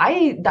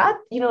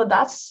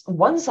 that's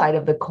one side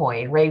of the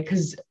coin, right?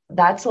 Because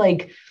that's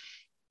like,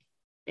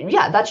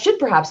 yeah, that should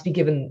perhaps be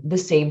given the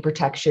same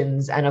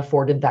protections and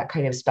afforded that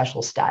kind of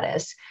special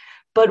status.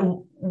 But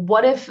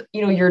what if,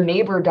 your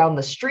neighbor down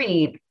the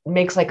street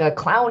makes like a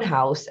clown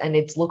house and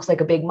it looks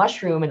like a big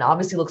mushroom and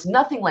obviously looks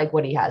nothing like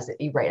what he has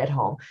right at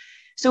home?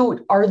 So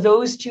are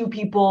those two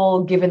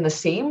people given the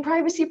same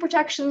privacy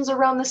protections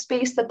around the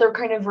space that they're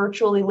kind of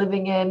virtually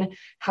living in?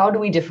 How do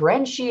we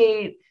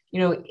differentiate?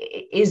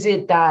 Is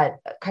it that,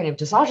 kind of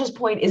to Sasha's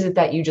point, is it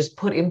that you just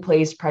put in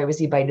place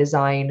privacy by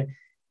design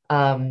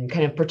kind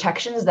of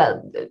protections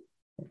that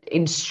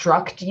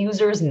instruct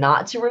users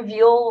not to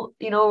reveal,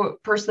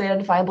 personally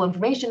identifiable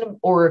information,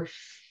 or,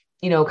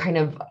 kind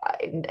of,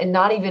 and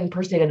not even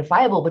personally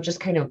identifiable, but just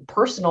kind of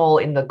personal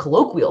in the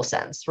colloquial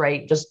sense,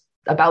 right? Just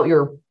about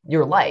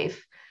your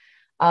life.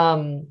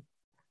 And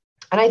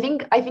I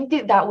think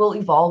that will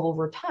evolve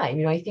over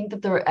time. I think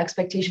that the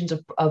expectations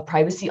of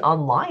privacy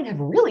online have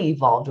really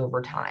evolved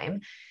over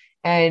time.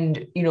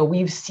 And,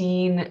 we've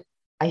seen,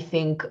 I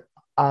think,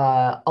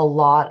 a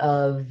lot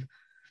of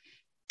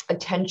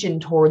attention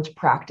towards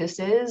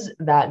practices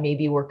that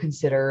maybe were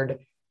considered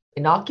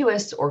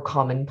innocuous or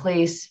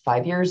commonplace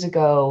 5 years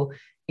ago.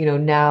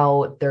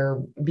 Now they're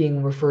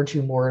being referred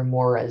to more and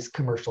more as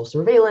commercial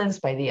surveillance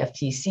by the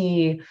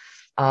FTC.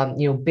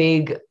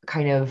 Big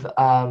kind of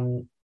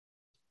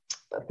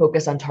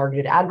focus on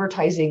targeted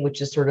advertising,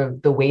 which is sort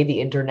of the way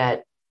the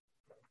internet,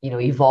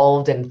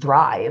 evolved and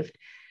thrived.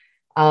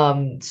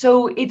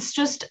 So it's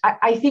just,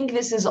 I think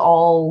this is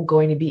all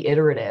going to be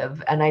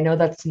iterative. And I know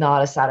that's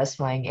not a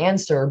satisfying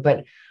answer,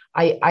 but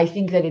I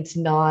think that it's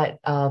not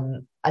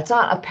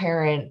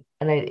apparent,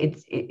 and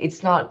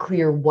it's not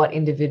clear what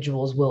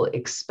individuals will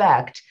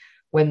expect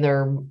when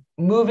they're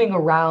moving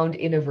around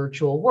in a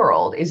virtual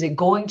world. Is it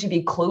going to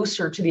be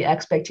closer to the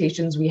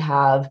expectations we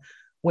have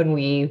when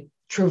we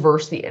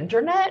traverse the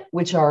internet,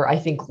 which are, I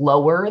think,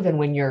 lower than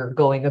when you're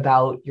going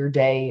about your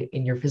day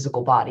in your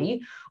physical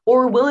body?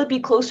 Or will it be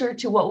closer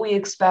to what we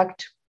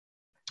expect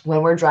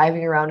when we're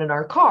driving around in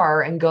our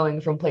car and going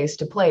from place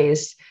to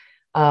place,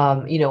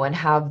 and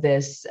have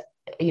this,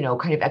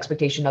 kind of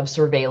expectation of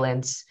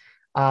surveillance,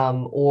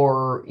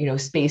 or,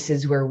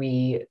 spaces where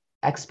we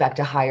expect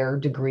a higher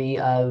degree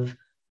of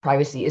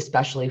privacy,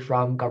 especially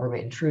from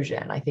government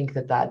intrusion? I think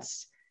that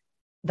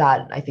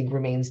I think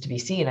remains to be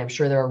seen. I'm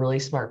sure there are really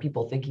smart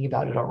people thinking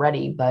about it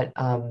already, but,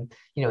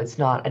 it's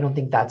not, I don't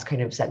think that's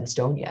kind of set in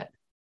stone yet.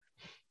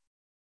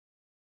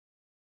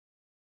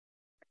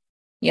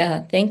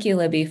 Yeah, thank you,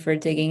 Libby, for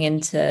digging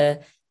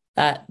into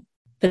that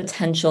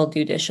potential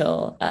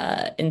judicial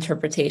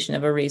interpretation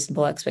of a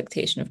reasonable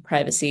expectation of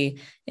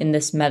privacy in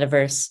this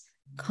metaverse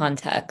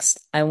context.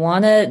 I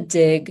want to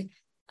dig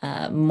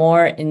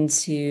more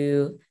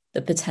into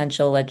the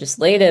potential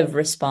legislative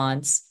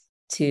response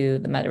to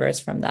the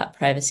metaverse from that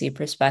privacy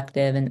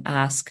perspective and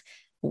ask,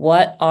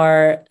 what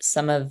are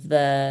some of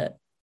the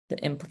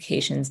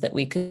implications that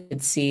we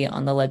could see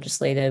on the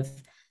legislative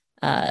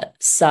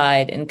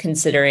side in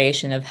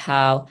consideration of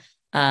how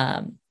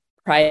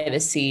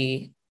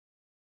privacy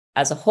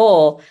as a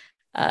whole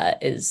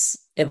is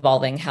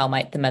evolving? How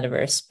might the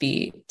metaverse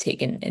be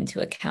taken into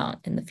account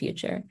in the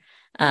future?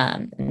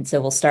 And so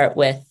we'll start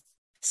with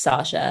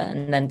Sasha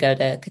and then go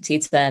to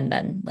Katitza and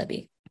then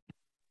Libby.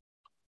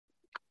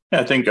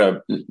 Yeah, I think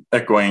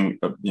echoing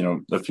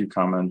a few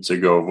comments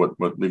ago of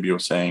what Libby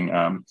was saying,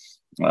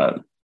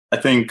 I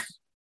think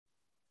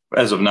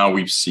as of now,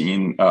 we've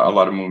seen a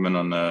lot of movement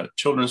on the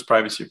children's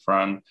privacy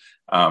front.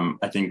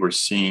 I think we're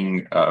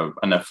seeing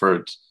an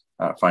effort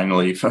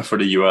finally for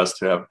the US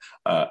to have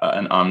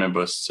an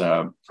omnibus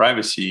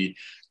privacy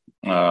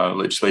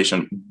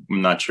legislation.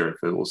 I'm not sure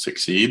if it will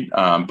succeed,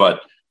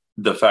 but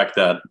the fact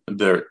that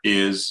there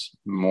is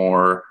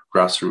more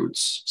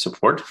grassroots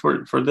support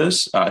for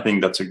this, I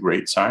think that's a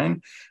great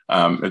sign.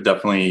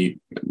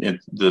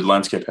 The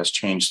landscape has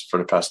changed for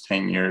the past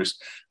 10 years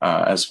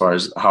as far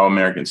as how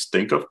Americans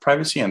think of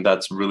privacy, and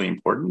that's really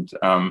important.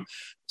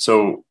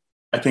 So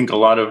I think a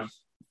lot of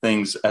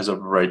things as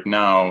of right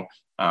now,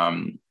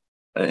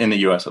 in the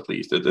US at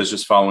least, it's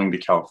just following the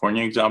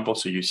California example.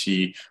 So you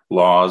see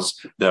laws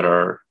that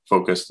are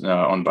focused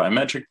on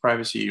biometric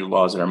privacy,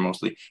 laws that are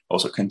mostly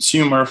also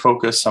consumer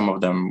focused, some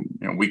of them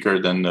weaker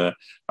than the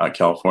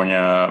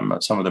California,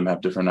 some of them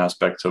have different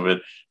aspects of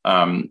it.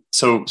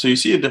 So you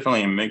see it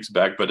definitely a mixed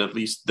bag, but at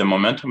least the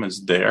momentum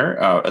is there,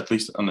 at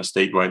least on a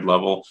statewide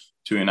level,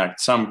 to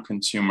enact some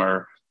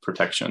consumer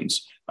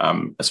protections.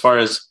 As far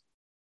as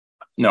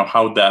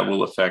how that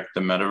will affect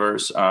the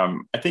metaverse,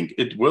 I think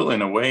it will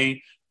in a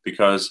way,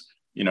 because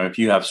if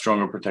you have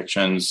stronger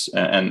protections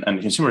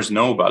and consumers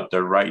know about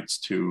their rights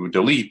to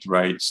delete,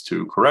 rights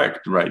to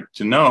correct, right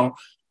to know,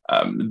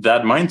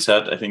 that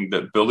mindset, I think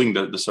that building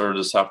the sort of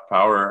the soft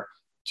power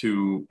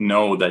to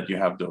know that you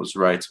have those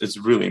rights is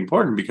really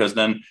important, because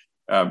then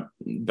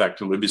back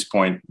to Libby's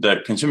point,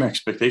 that consumer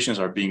expectations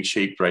are being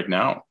shaped right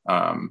now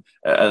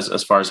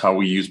as far as how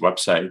we use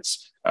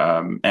websites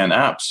and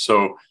apps.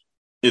 So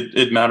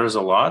it matters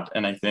a lot,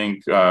 and I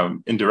think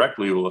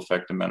indirectly it will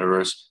affect the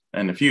metaverse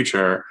in the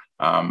future.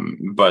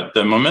 But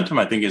the momentum,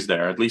 I think, is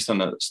there, at least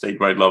on a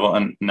statewide level,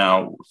 and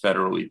now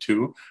federally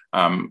too.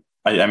 I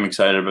am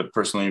excited, but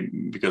personally,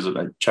 because of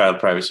child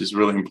privacy is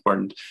really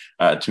important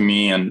to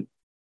me, and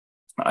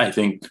I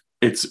think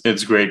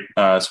it's great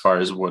as far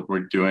as what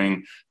we're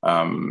doing,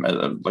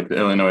 like the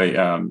Illinois,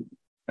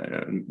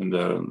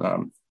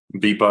 the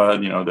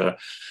BIPA, the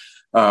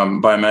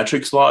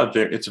biometrics law.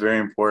 It's very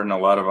important. A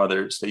lot of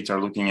other states are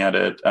looking at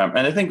it. And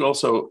I think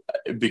also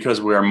because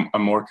we're a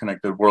more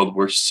connected world,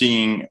 we're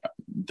seeing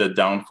the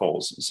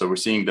downfalls. So we're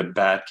seeing the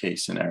bad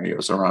case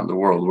scenarios around the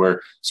world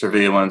where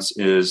surveillance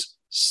is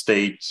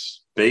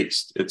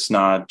state-based. It's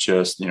not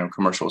just,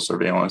 commercial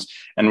surveillance.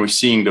 And we're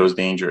seeing those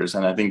dangers.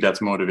 And I think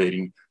that's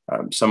motivating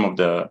some of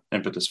the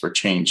impetus for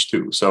change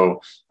too. So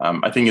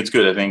I think it's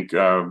good. I think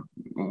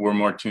we're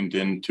more tuned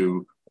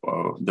into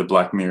the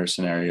Black Mirror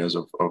scenarios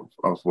of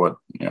what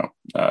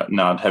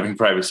not having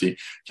privacy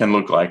can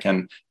look like,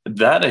 and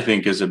that I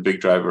think is a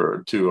big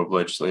driver too of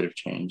legislative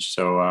change.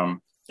 So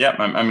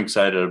I'm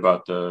excited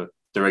about the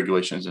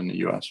regulations in the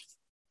U.S.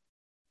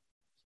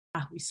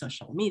 With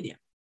social media,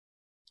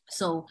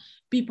 so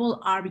people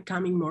are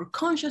becoming more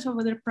conscious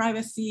over their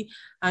privacy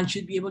and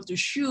should be able to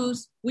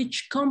choose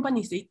which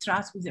companies they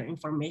trust with their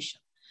information,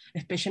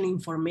 especially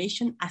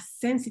information as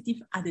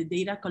sensitive as the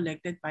data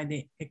collected by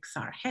the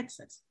XR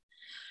headsets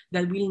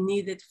that will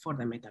need it for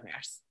the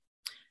metaverse.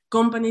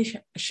 Companies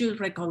should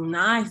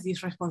recognize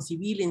these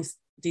responsibilities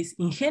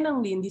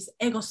inherently in this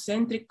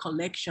egocentric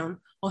collection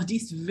of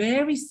this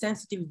very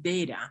sensitive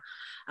data,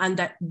 and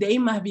that they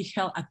must be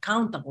held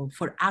accountable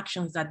for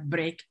actions that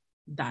break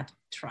that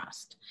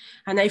trust.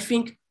 And I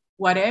think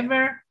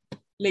whatever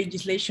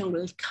legislation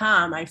will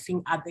come, I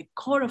think at the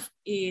core of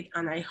it,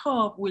 and I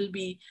hope, will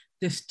be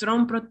the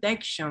strong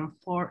protection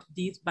for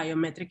these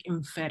biometric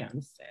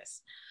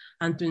inferences,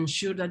 and to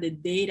ensure that the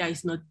data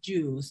is not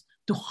used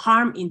to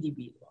harm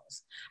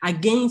individuals,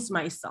 against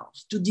myself,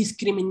 to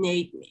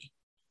discriminate me,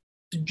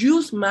 to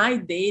use my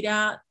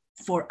data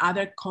for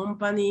other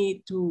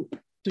company to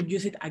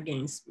use it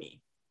against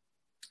me.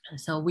 And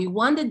so we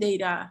want the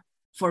data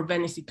for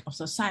benefit of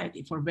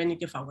society, for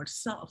benefit of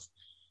ourselves.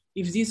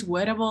 If these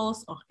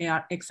wearables or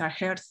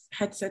XR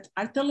headsets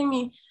are telling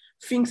me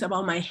things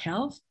about my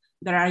health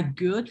that are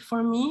good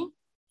for me,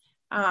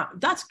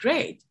 that's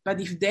great.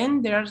 But if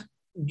then they're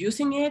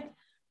using it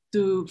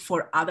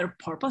for other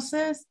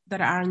purposes that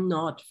are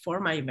not for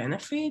my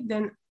benefit,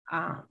 then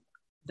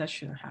that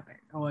shouldn't happen,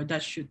 or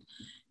that should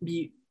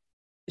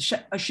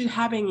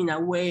happen in a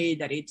way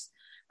that it's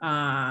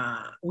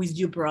with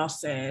due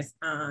process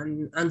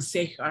and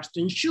safeguards to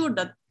ensure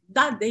that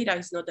that data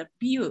is not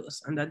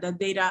abused and that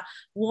data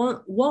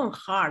won't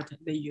hurt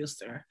the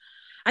user.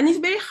 And it's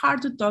very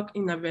hard to talk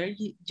in a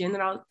very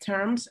general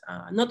terms,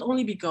 not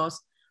only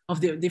because of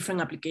the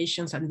different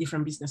applications and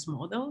different business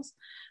models,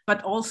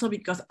 but also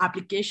because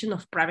application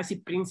of privacy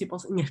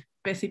principles in a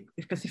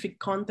specific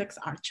context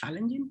are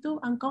challenging too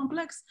and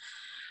complex.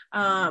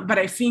 But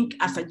I think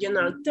as a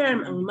general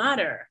term and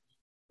matter,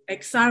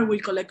 XR will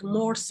collect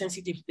more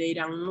sensitive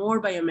data,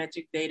 more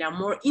biometric data,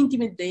 more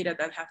intimate data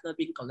that have not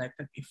been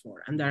collected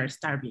before and that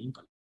start being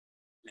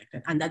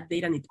collected. And that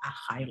data needs a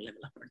higher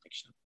level of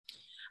protection.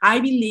 I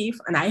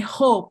believe and I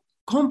hope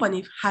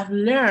companies have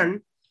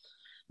learned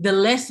the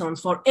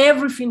lessons for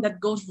everything that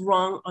goes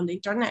wrong on the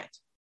internet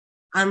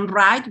and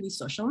right with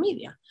social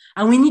media.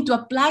 And we need to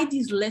apply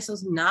these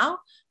lessons now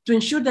to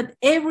ensure that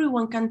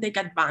everyone can take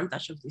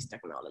advantage of these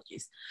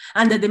technologies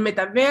and that the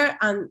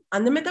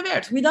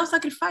metaverse without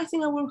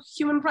sacrificing our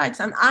human rights.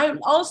 And I'm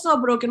also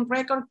a broken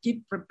record,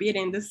 keep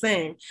repeating the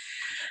same.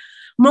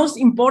 Most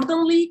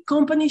importantly,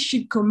 companies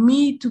should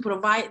commit to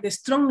provide the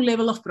strong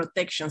level of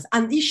protections,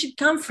 and it should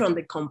come from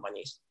the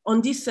companies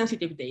on this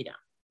sensitive data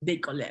they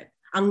collect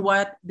and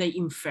what they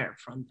infer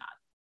from that.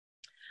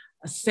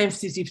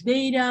 Sensitive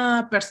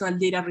data, personal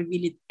data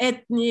revealing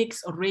ethnic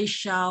or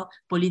racial,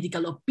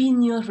 political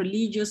opinions,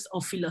 religious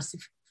or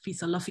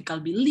philosophical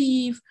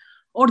belief,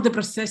 or the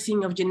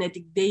processing of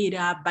genetic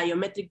data,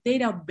 biometric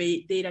data,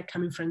 data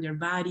coming from their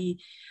body,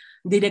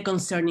 data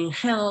concerning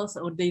health,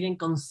 or data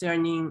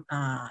concerning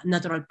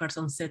natural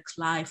person sex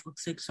life or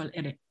sexual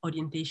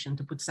orientation,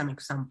 to put some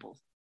examples.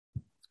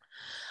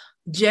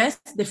 Yes,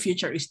 the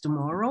future is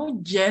tomorrow.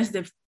 Yes,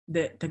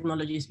 the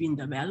technology is being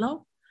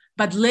developed,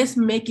 but let's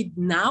make it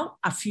now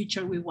a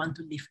future we want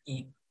to live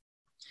in.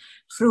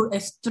 Through a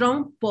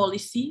strong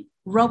policy,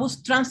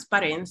 robust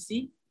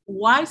transparency,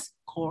 wise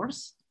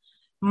course,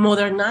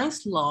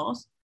 modernized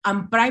laws,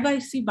 and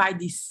privacy by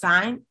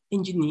design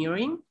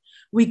engineering,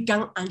 we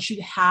can and should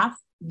have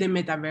the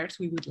metaverse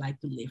we would like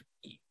to live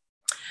in.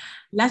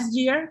 Last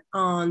year,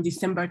 on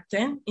December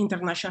 10,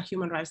 International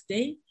Human Rights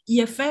Day,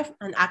 EFF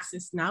and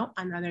Access Now,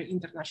 another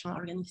international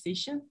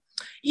organization,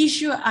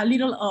 issued a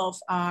little of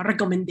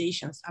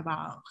recommendations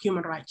about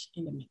human rights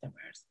in the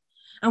metaverse.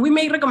 And we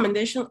made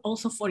recommendations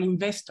also for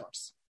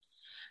investors.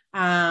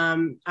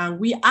 And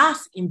we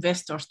asked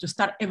investors to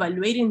start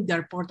evaluating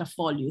their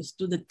portfolios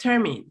to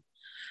determine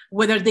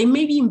whether they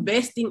may be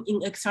investing in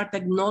XR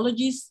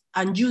technologies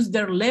and use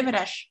their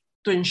leverage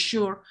to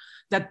ensure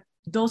that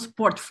those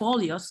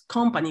portfolios,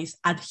 companies,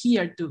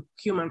 adhere to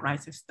human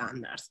rights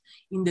standards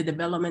in the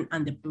development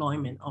and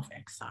deployment of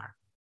XR.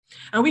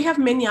 And we have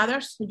many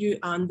others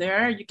on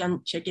there. You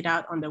can check it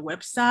out on the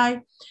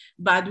website.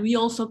 But we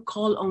also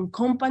call on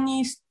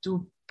companies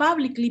to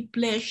publicly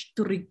pledge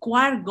to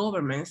require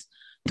governments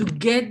to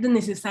get the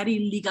necessary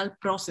legal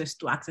process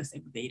to access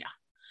data,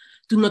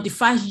 to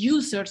notify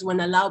users when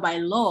allowed by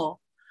law,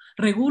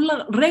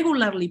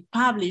 regularly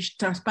publish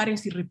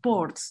transparency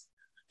reports,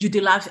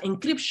 utilize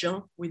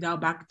encryption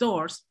without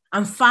backdoors,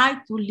 and fight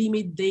to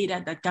limit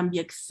data that can be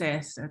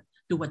accessed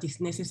to what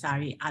is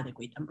necessary,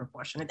 adequate, and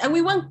proportionate. And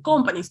we want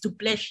companies to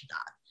pledge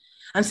that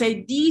and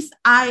say, this,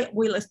 I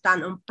will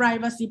stand on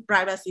privacy.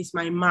 Privacy is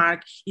my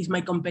mark, is my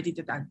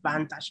competitive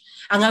advantage.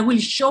 And I will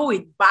show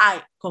it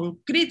by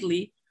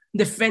concretely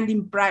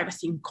defending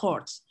privacy in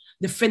courts,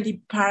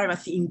 defending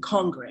privacy in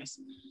Congress,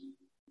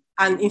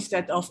 and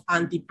instead of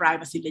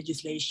anti-privacy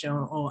legislation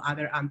or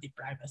other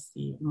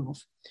anti-privacy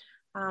moves.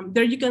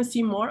 There you can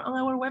see more on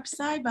our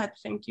website, but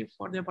thank you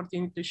for the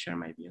opportunity to share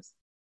my views.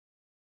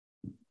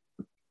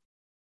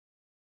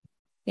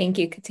 Thank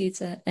you,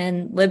 Katitza.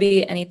 And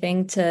Libby,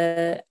 anything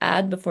to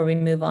add before we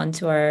move on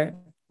to our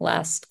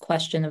last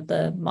question of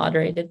the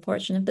moderated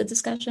portion of the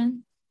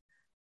discussion?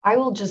 I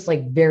will just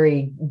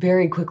very,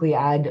 very quickly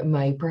add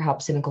my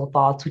perhaps cynical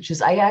thoughts, which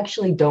is I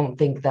actually don't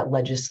think that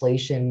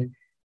legislation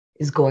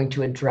is going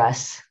to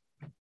address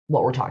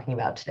what we're talking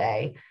about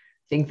today.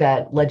 I think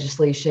that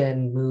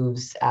legislation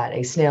moves at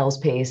a snail's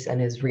pace and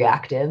is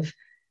reactive.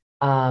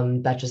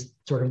 That's just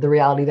sort of the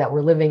reality that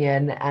we're living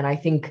in. And I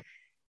think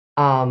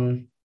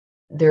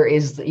there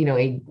is,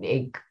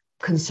 a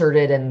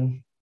concerted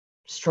and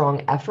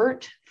strong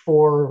effort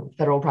for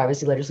federal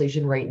privacy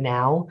legislation right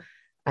now.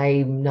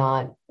 I'm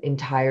not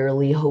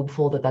entirely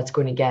hopeful that that's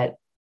going to get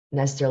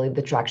necessarily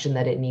the traction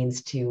that it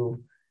needs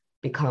to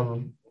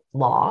become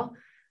law.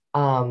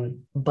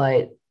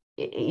 But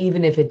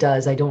even if it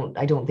does, I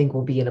don't think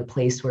we'll be in a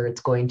place where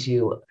it's going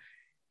to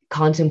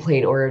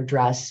contemplate or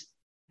address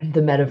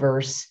the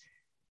metaverse,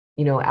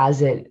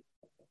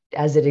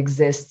 as it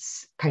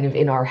exists kind of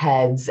in our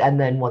heads. And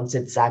then once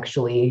it's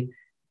actually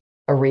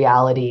a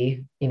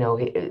reality,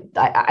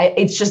 I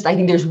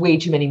think there's way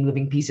too many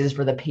moving pieces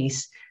for the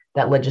pace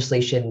that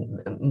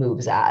legislation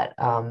moves at.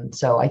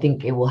 So I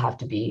think it will have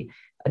to be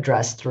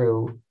addressed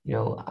through,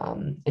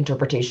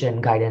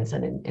 interpretation, guidance,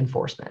 and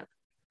enforcement.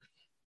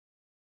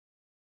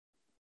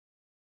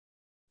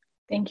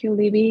 Thank you,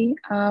 Libby.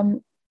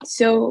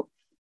 So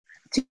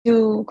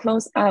to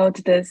close out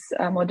this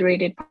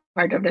moderated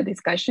part of the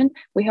discussion,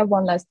 we have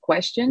one last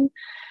question.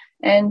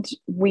 And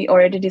we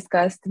already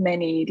discussed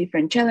many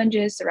different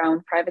challenges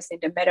around privacy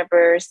in the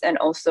metaverse and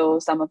also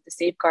some of the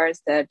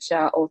safeguards that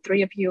all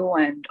three of you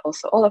and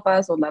also all of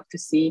us would love to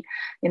see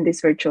in this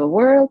virtual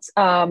world.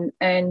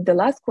 And the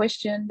last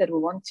question that we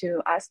want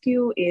to ask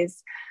you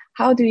is,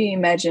 how do you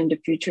imagine the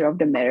future of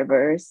the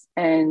metaverse,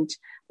 and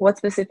what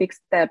specific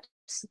steps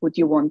would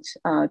you want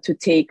to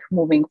take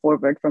moving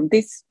forward from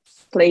this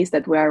place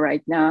that we are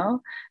right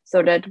now,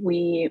 so that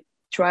we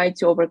try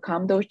to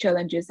overcome those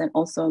challenges and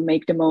also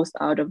make the most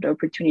out of the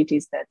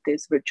opportunities that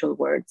these virtual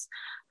worlds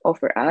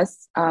offer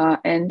us.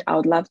 And I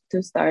would love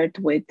to start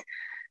with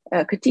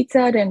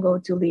Katitza, then go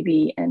to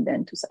Libby, and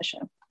then to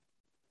Sasha.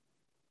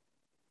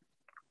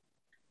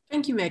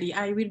 Thank you, Meri.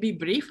 I will be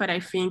brief, but I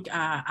think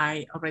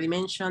I already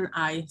mentioned,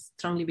 I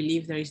strongly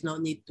believe there is no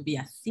need to be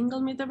a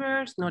single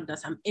metaverse, nor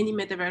does any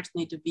metaverse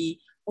need to be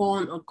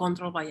owned or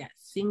controlled by a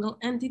single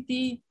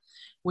entity.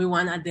 We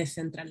want a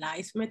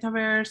decentralized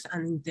metaverse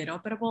and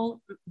interoperable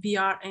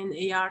VR and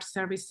AR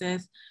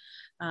services.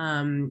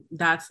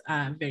 That's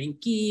very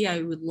key.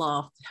 I would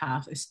love to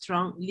have a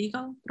strong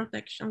legal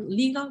protection,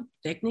 legal,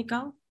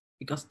 technical,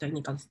 because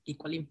technical is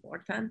equally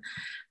important.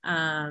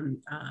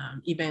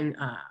 Even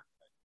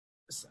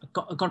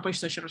corporate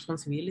social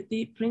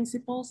responsibility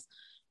principles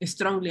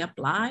strongly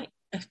apply,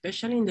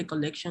 especially in the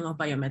collection of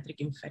biometric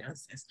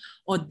inferences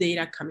or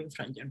data coming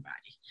from your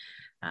body.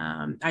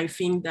 I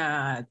think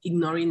that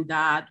ignoring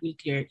that will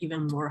create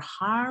even more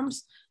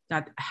harms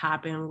that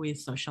happen with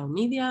social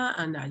media.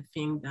 And I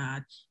think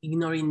that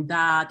ignoring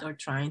that or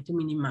trying to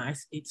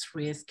minimize its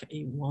risk,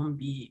 it won't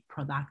be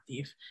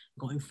productive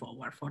going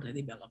forward for the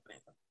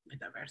development of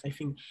Metaverse. I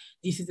think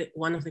this is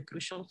one of the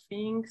crucial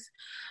things.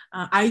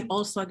 I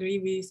also agree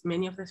with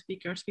many of the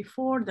speakers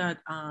before that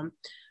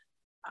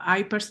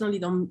I personally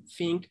don't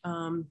think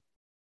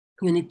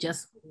you need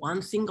just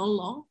one single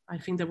law. I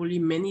think there will be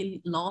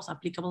many laws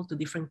applicable to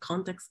different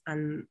contexts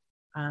and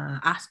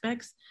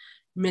aspects.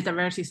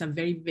 Metaverse is a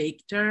very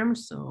vague term,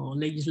 so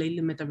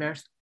legislating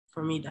metaverse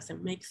for me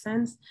doesn't make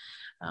sense.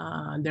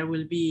 There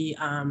will be,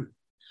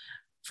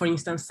 for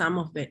instance, some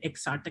of the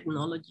XR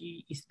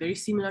technology is very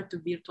similar to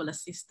virtual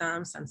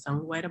assistants and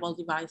some wearable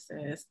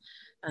devices.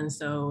 And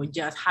so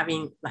just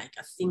having like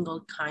a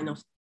single kind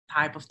of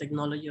type of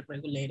technology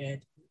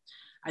regulated,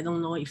 I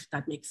don't know if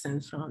that makes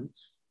sense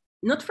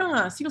not from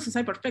a civil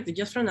society perspective,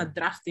 just from a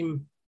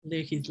drafting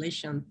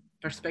legislation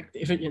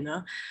perspective, you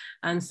know?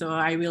 And so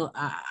I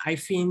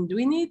think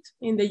doing it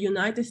in the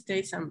United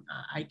States,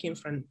 I came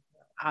from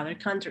other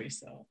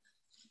countries. So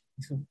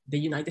the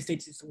United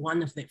States is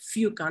one of the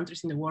few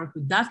countries in the world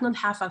who does not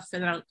have a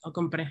federal or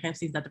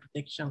comprehensive data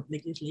protection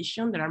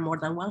legislation. There are more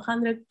than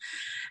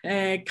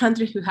 100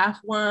 countries who have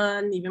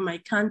one. Even my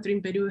country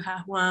in Peru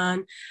have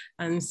one.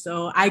 And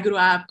so I grew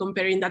up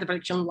comparing data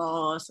protection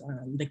laws.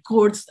 The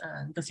courts,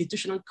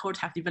 constitutional courts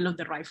have developed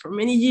the right for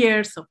many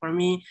years. So for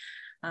me,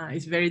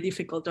 it's very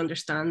difficult to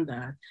understand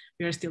that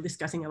we are still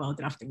discussing about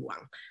drafting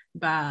one.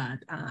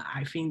 But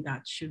I think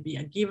that should be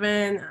a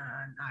given.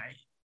 And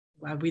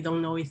well, we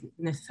don't know if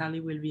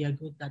necessarily will be a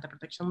good data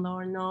protection law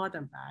or not,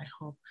 and I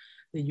hope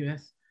the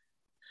US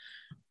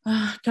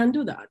can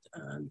do that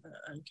and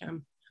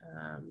can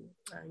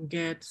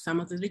get some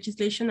of the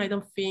legislation. I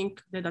don't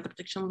think the data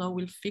protection law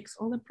will fix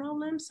all the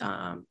problems.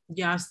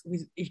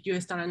 If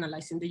you start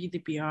analyzing the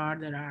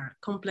GDPR, there are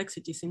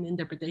complexities in the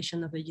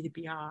interpretation of the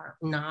GDPR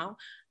now,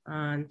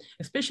 and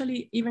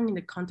especially even in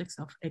the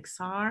context of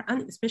XR,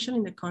 and especially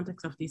in the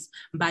context of this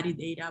body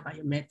data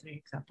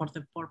biometrics for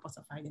the purpose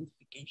of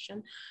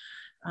identification.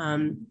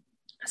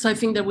 So I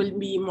think there will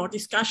be more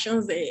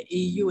discussions. The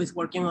EU is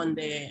working on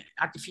the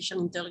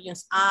Artificial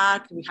Intelligence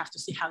Act. We have to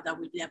see how that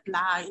will be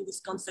applied in this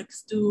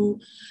context too.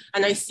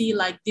 And I see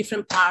like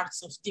different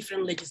parts of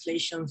different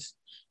legislations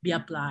be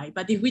applied.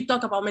 But if we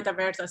talk about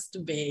metaverse, that's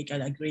too vague. I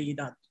agree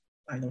that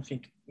I don't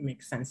think it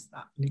makes sense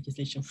that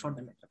legislation for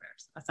the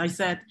metaverse. As I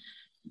said,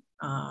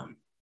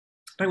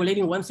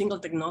 regulating one single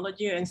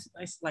technology, and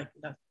it's like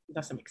that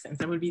doesn't make sense.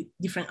 There will be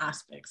different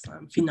aspects,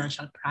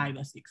 financial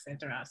privacy,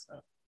 etc.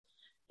 So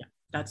yeah,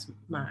 that's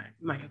my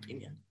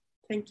opinion.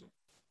 Thank you.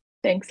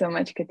 Thanks so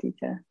much,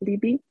 Katitza.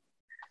 Libby?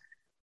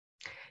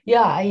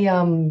 Yeah,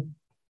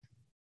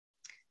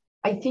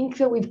 I think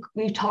that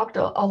we've talked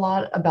a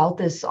lot about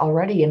this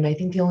already, and I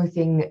think the only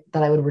thing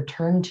that I would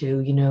return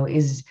to,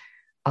 is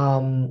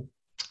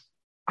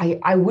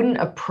I wouldn't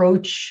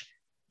approach.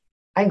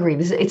 I agree.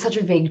 It's such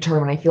a vague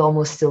term, and I feel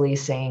almost silly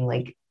saying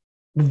like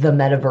the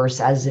metaverse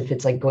as if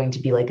it's like going to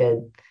be like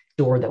a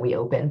door that we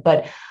open.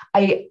 But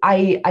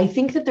I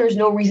think that there's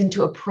no reason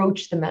to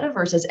approach the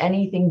metaverse as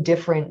anything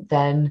different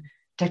than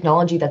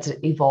technology that's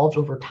evolved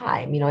over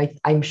time.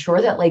 I'm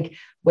sure that like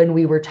when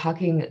we were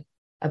talking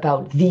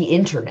about the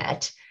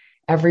internet,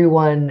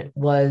 everyone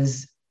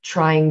was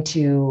trying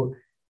to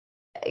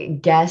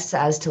guess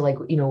as to like,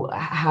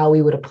 how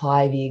we would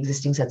apply the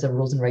existing sets of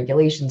rules and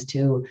regulations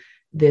to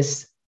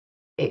this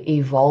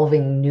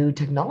evolving new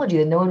technology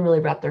that no one really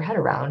wrapped their head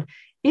around.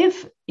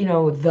 If,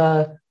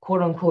 the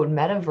quote unquote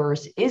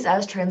metaverse is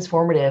as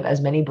transformative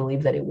as many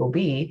believe that it will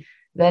be,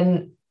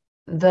 then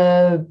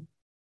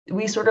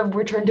we sort of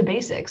return to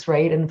basics,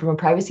 right? And from a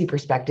privacy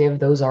perspective,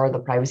 those are the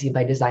privacy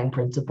by design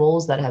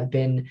principles that have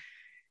been,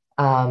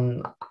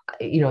 they're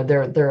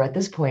at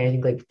this point, I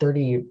think like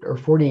 30 or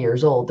 40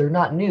 years old. They're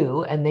not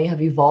new, and they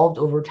have evolved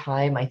over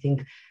time, I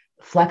think,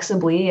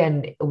 flexibly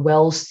and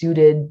well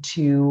suited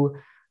to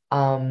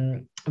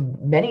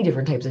many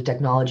different types of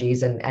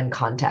technologies and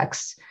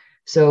contexts.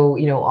 So,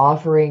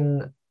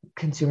 offering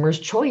consumers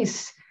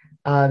choice,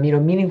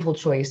 meaningful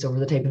choice over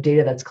the type of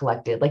data that's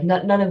collected. Like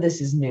none of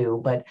this is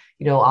new, but,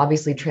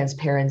 obviously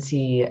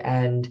transparency,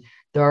 and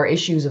there are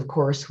issues, of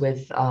course,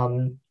 with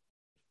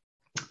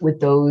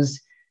those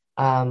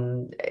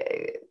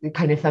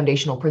kind of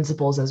foundational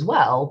principles as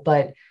well.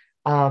 But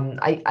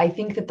I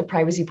think that the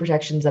privacy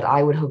protections that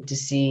I would hope to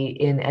see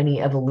in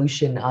any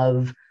evolution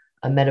of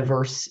a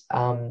metaverse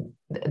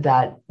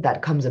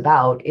that comes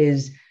about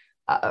is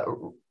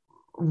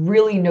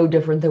really no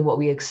different than what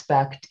we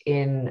expect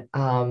in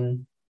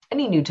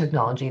any new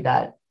technology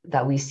that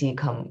we see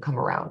come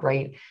around,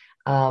 right?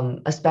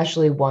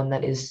 especially one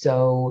that is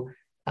so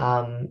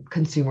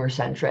consumer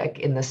centric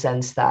in the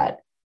sense that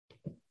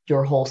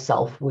your whole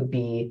self would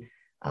be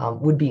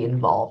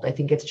involved. I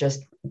think it's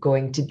just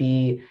going to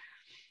be,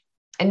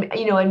 and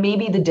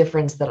maybe the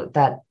difference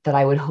that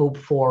I would hope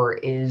for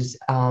is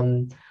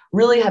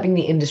really having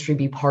the industry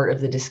be part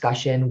of the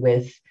discussion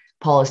with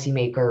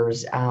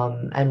policymakers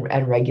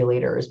and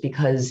regulators,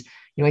 because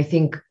I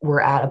think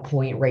we're at a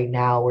point right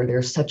now where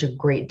there's such a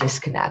great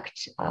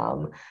disconnect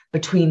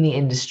between the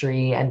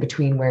industry and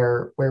between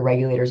where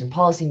regulators and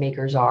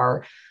policymakers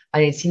are.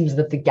 And it seems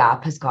that the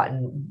gap has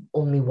gotten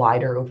only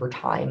wider over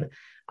time.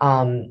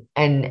 And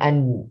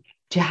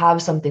to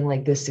have something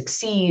like this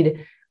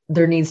succeed,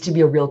 there needs to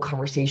be a real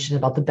conversation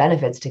about the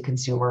benefits to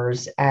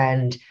consumers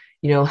and,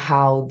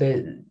 how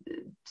the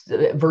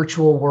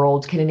virtual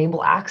world can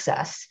enable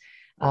access,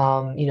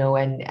 and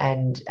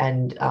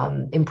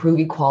improve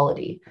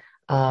equality.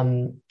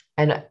 And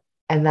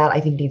that I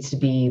think needs to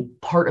be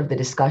part of the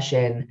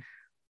discussion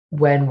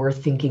when we're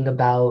thinking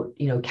about,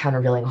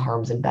 countervailing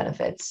harms and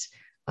benefits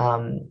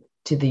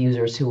to the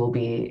users who will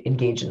be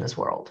engaged in this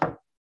world.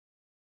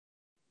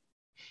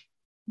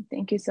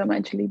 Thank you so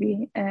much,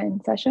 Libby.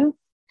 And Sasha?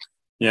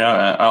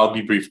 Yeah, I'll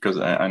be brief because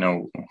I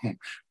know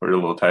we're a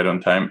little tight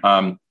on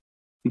time.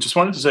 Just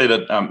wanted to say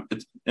that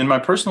in my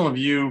personal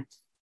view,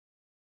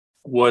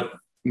 what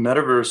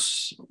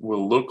Metaverse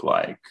will look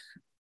like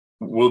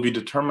will be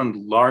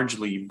determined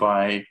largely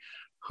by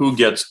who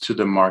gets to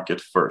the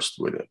market first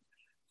with it.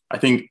 I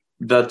think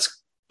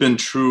that's been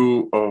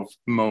true of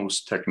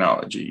most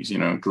technologies,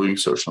 including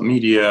social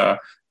media,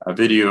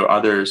 video,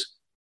 others.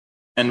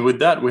 And with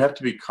that, we have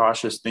to be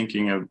cautious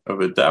thinking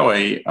of it that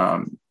way,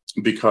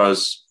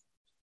 because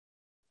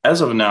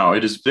as of now,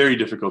 it is very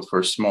difficult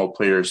for small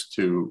players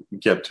to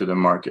get to the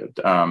market.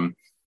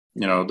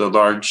 The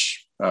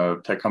large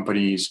tech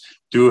companies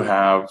do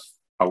have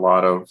a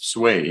lot of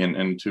sway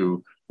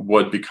into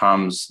what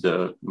becomes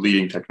the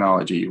leading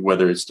technology,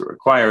 whether it's through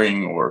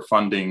acquiring or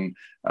funding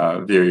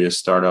various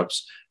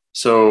startups.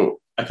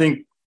 So I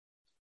think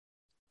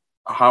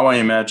how I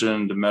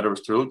imagine the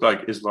metaverse to look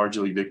like is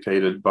largely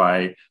dictated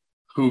by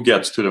who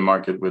gets to the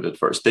market with it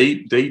first. They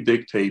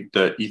dictate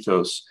the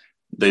ethos.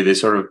 They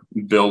sort of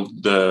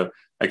build the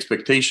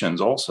expectations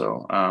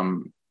also.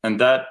 And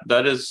that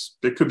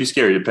it could be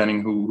scary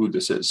depending who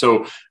this is.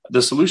 So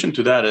the solution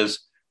to that is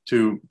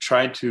to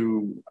try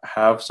to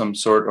have some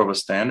sort of a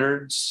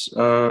standards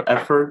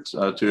effort,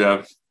 to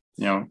have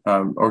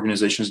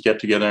organizations get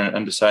together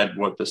and decide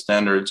what the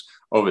standards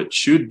of it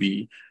should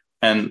be,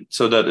 and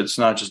so that it's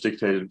not just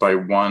dictated by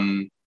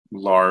one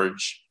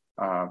large,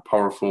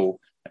 powerful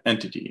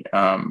entity.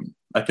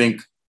 I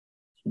think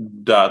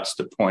that's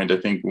the point I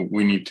think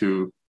we need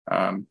to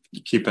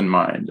keep in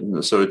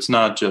mind. So it's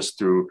not just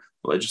through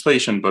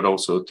legislation, but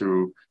also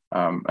through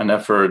an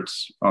effort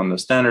on the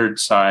standard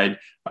side.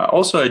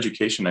 Also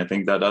education, I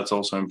think that's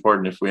also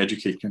important. If we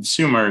educate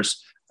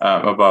consumers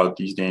about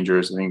these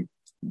dangers, I think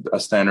a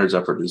standards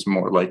effort is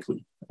more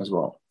likely as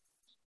well.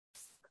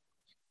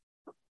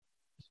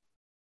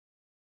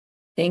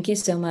 Thank you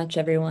so much,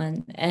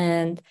 everyone.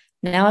 And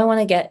now I want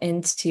to get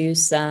into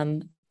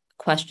some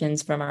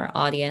questions from our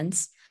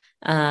audience.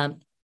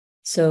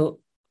 So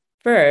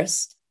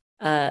first,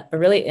 a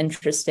really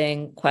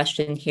interesting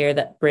question here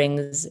that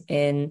brings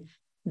in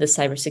the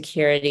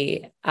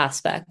cybersecurity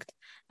aspect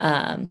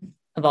of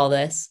all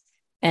this.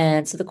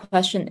 And so the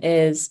question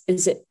is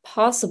it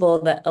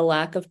possible that a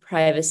lack of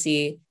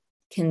privacy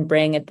can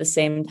bring at the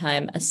same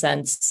time a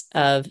sense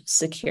of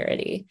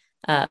security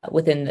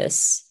within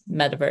this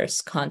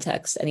metaverse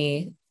context?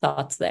 Any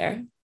thoughts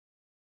there?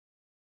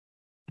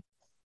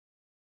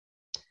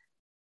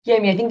 Yeah, I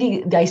mean, I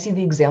think I see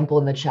the example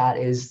in the chat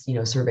is,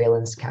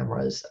 surveillance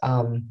cameras.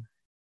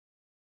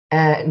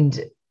 And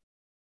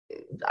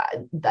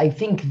I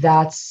think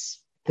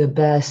that's the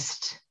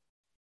best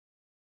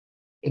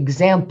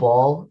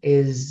example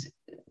is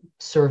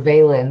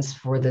surveillance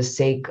for the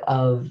sake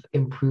of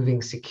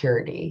improving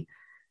security.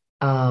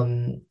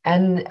 And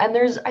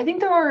I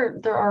think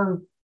there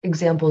are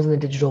examples in the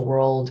digital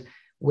world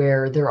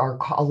where there are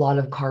a lot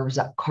of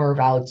carve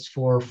outs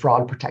for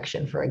fraud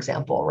protection, for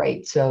example,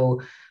 right?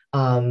 So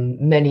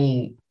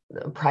many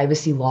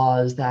privacy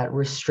laws that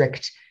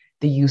restrict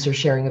the use or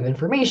sharing of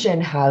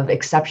information have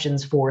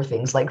exceptions for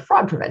things like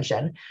fraud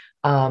prevention.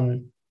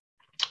 And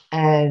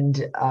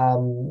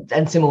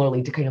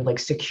similarly to kind of like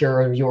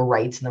secure your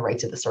rights and the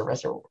rights of the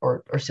service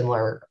or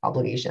similar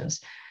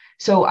obligations.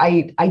 So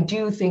I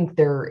do think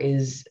there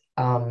is,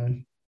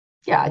 I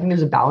think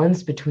there's a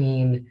balance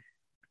between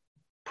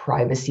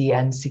privacy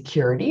and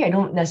security. I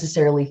don't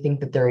necessarily think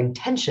that they're in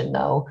tension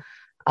though,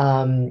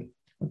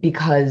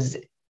 because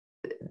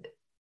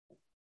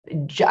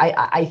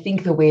I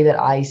think the way that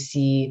I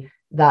see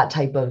that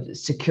type of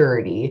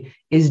security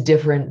is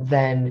different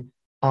than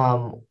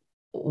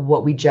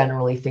what we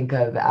generally think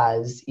of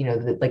as,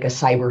 like a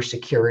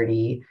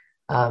cybersecurity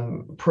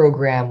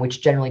program,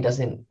 which generally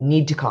doesn't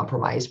need to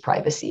compromise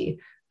privacy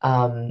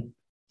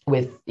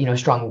with,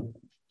 strong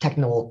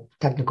technical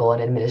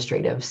and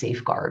administrative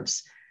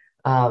safeguards.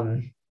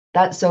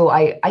 So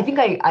I think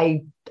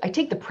I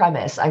take the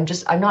premise. I'm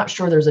not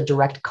sure there's a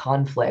direct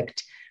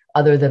conflict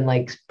other than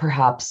like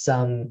perhaps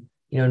some,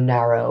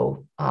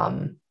 narrow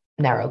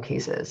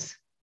cases.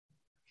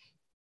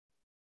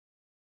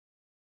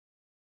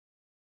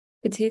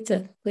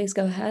 Katitza, please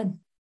go ahead.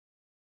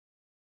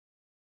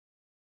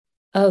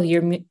 Oh,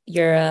 you're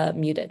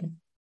muted.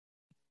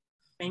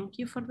 Thank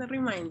you for the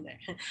reminder.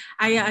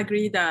 I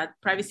agree that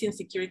privacy and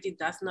security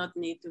does not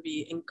need to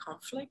be in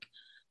conflict.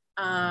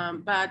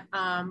 But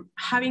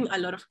having a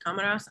lot of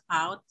cameras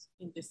out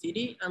in the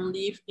city and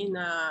live in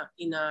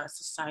a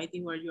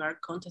society where you are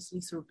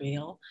constantly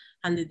surveilled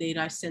and the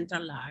data is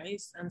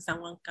centralized and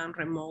someone can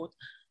remote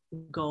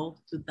go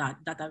to that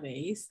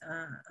database,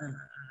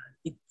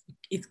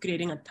 it's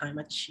creating a time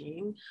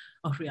machine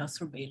of real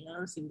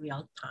surveillance in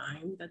real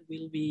time that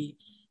will be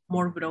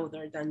more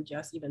broader than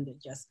just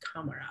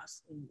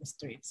cameras in the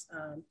streets.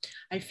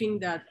 I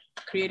think that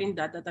creating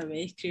that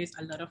database creates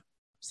a lot of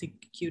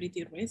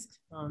security risks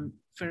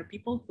for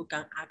people who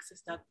can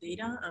access that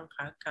data and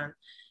can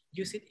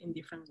use it in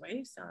different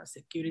ways.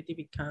 Security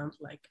becomes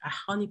like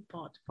a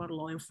honeypot for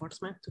law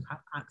enforcement to have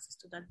access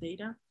to that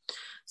data.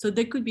 So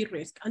there could be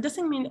risk. And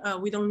doesn't mean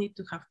we don't need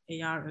to have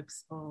AR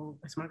or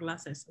smart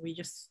glasses. We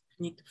just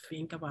need to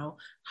think about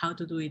how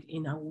to do it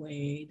in a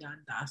way that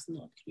does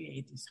not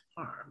create these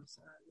harms.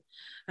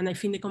 And I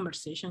think the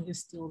conversation is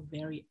still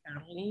very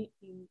early.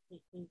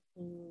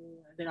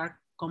 There are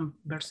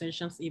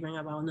conversations even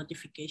about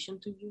notification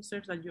to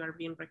users that you are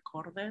being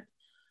recorded,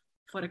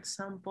 for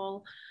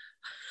example.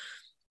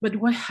 But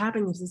what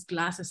happens is these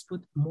glasses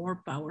put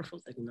more powerful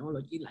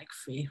technology like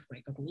face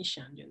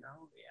recognition,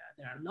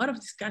 there are a lot of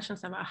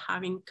discussions about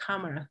having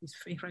cameras with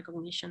face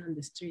recognition in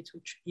the streets,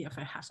 which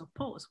EFI has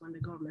opposed when the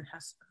government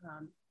has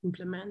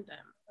implemented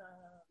them.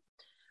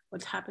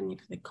 What's happening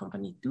if the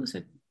company does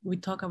it? We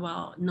talk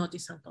about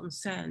notice and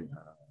consent,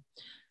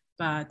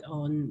 but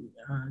on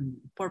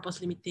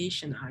purpose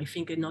limitation, I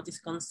think a notice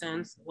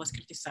consent was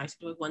criticized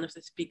by one of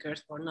the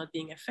speakers for not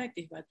being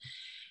effective, but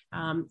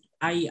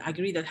I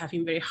agree that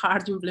having very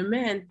hard to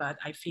implement, but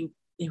I think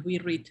if we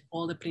read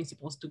all the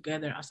principles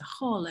together as a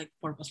whole, like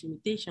purpose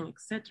limitation,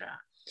 etc.,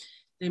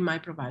 they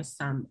might provide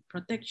some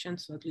protection,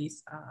 so at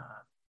least,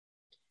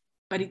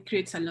 but it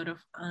creates a lot of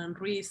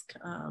risk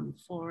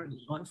for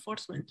law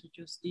enforcement to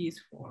use these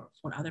for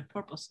other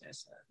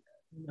purposes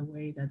in a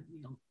way that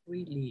will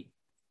really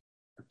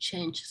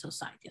change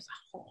society as a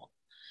whole.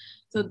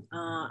 So,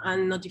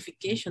 and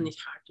notification is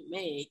hard to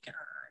make,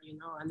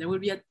 and there will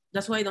be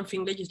that's why I don't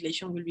think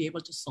legislation will be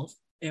able to solve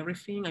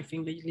everything. I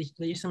think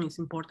legislation is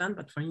important,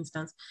 but for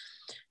instance,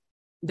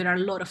 there are a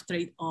lot of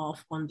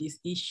trade-off on this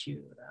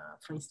issue.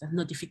 For instance,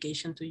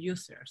 notification to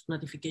users,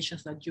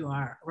 notifications that you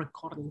are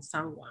recording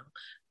someone,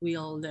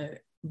 will the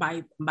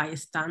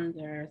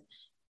bystander,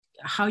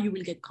 how you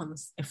will get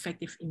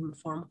effective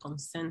informed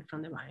consent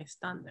from the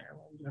bystander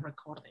when you're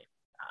recording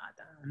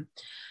that.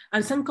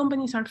 And some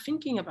companies are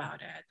thinking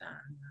about it.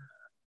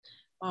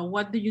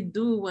 What do you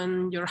do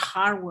when your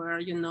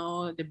hardware,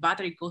 the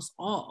battery goes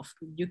off?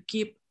 You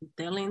keep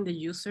telling the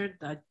user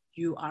that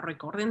you are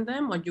recording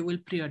them, or you will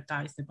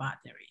prioritize the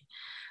battery.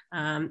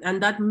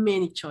 And that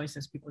many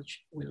choices people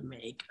will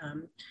make.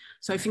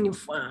 So I think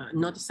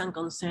notice and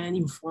consent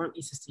informed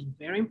is still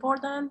very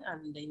important,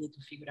 and they need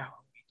to figure out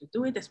a way to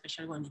do it,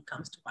 especially when it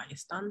comes to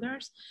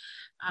bystanders.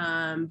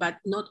 But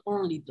not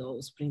only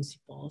those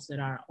principles,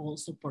 there are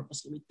also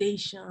purpose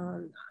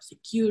limitation,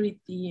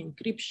 security,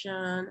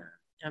 encryption,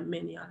 and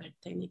many other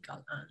technical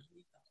and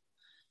legal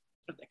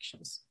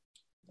protections.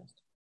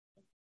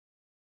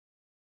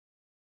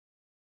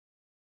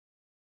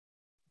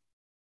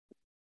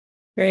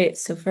 Great.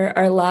 So for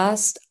our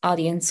last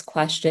audience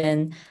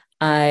question,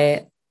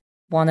 I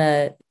want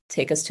to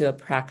take us to a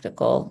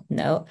practical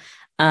note.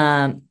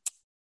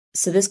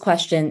 So this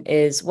question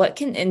is, what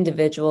can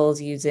individuals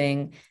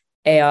using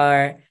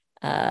AR,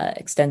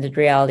 extended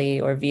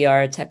reality, or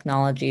VR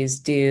technologies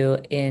do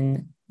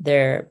in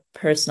their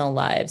personal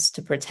lives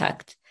to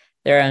protect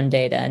their own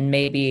data? And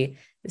maybe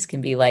this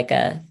can be like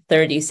a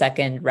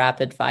 30-second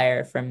rapid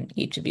fire from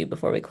each of you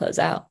before we close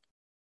out.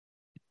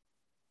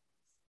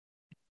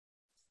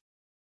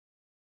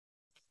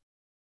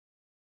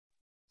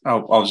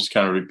 I'll just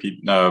kind of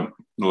repeat a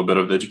little bit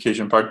of the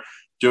education part.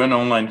 Join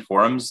online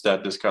forums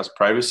that discuss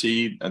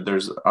privacy.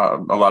 There's a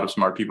lot of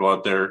smart people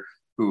out there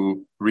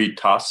who read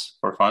TOS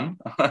for fun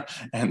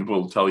and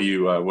will tell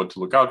you what to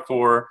look out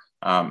for,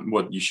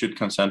 what you should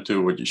consent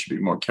to, what you should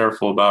be more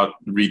careful about.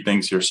 Read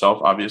things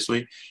yourself,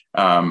 obviously.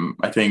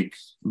 I think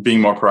being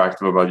more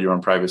proactive about your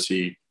own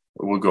privacy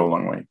will go a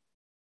long way.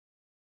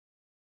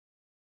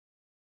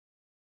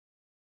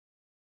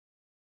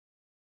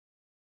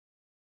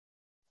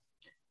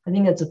 I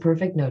think that's a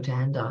perfect note to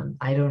end on.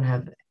 I don't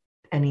have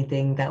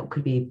anything that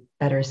could be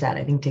better said.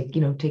 I think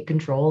take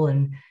control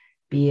and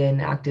be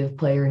an active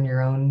player in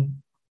your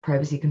own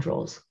privacy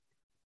controls.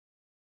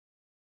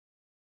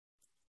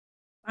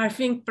 I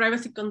think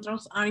privacy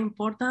controls are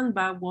important,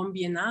 but won't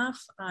be enough.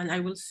 And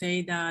I will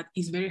say that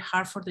it's very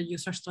hard for the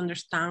users to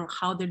understand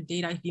how their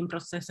data is being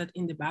processed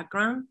in the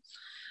background.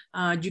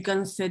 You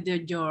can set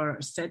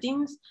your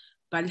settings,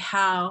 but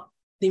how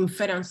the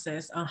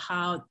inferences on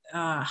how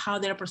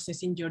they're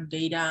processing your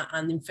data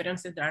and the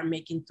inferences that are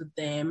making to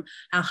them,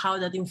 and how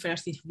that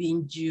inference is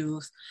being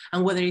used,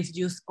 and whether it's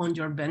used on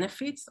your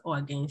benefits or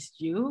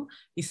against you,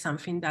 is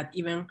something that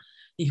even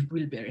it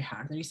will be very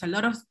hard. There is a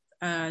lot of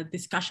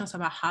discussions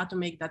about how to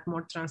make that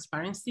more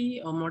transparency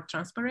or more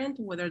transparent,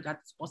 whether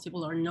that's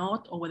possible or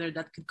not, or whether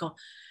that could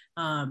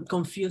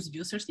confuse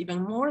users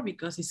even more,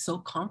 because it's so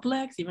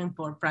complex, even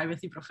for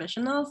privacy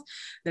professionals,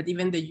 that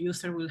even the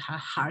user will have a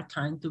hard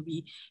time to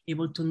be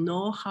able to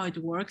know how it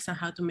works and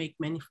how to make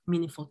many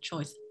meaningful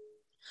choices.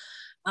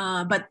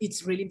 But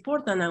it's really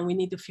important, and we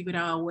need to figure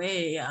out a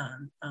way.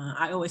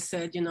 I always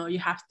said, you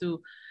have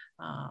to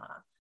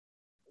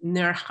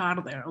nerd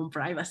harder on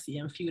privacy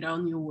and figure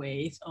out new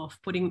ways of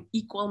putting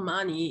equal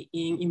money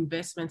in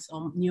investments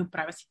on new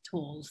privacy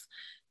tools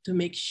to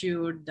make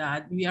sure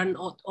that we are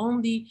not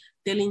only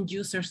telling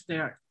users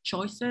their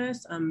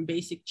choices and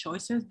basic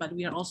choices, but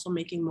we are also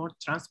making more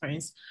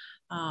transparent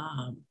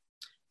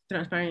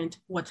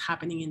what's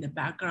happening in the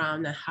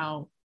background and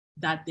how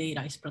that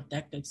data is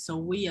protected. So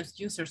we as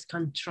users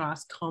can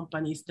trust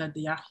companies that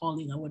they are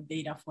holding our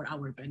data for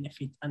our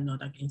benefit and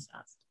not against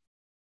us.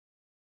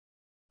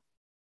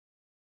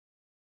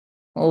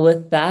 Well,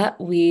 with that,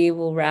 we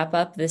will wrap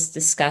up this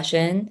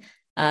discussion.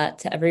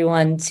 To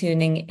everyone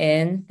tuning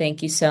in,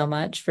 thank you so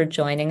much for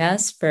joining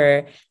us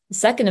for the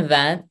second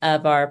event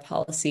of our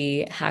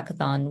Policy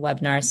Hackathon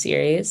webinar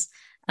series,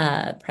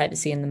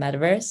 Privacy in the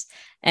Metaverse.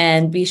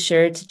 And be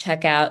sure to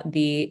check out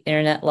the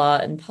Internet Law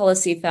and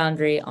Policy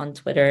Foundry on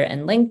Twitter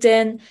and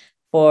LinkedIn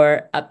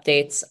for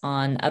updates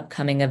on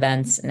upcoming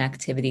events and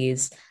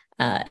activities.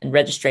 And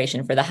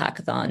registration for the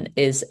hackathon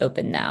is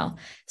open now.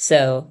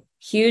 So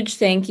huge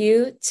thank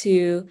you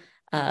to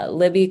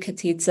Libby,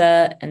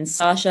 Katitza, and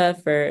Sasha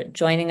for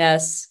joining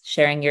us,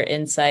 sharing your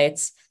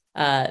insights.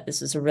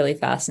 This was a really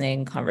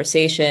fascinating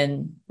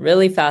conversation,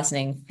 really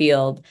fascinating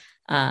field.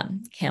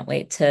 Can't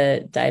wait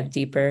to dive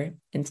deeper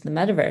into the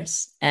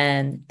metaverse.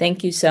 And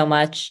thank you so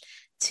much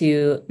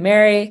to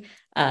Meri,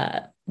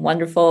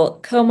 wonderful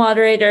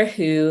co-moderator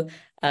who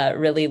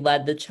really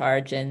led the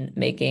charge in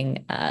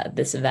making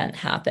this event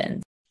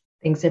happen.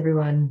 Thanks,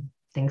 everyone.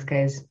 Thanks,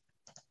 guys.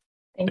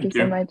 Thank you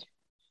so much.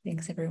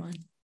 Thanks, everyone.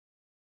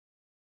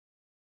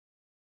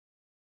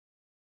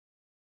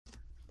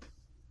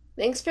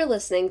 Thanks for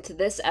listening to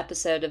this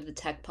episode of the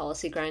Tech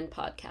Policy Grind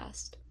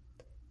podcast.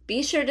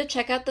 Be sure to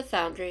check out the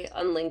Foundry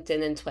on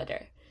LinkedIn and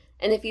Twitter.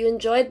 And if you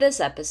enjoyed this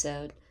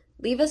episode,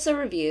 leave us a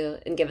review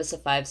and give us a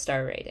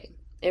 5-star rating.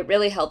 It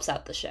really helps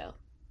out the show.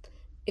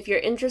 If you're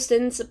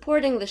interested in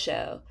supporting the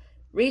show,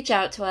 reach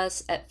out to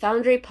us at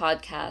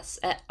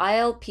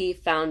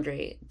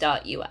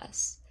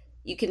foundrypodcasts@ilpfoundry.us.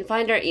 You can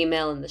find our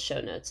email in the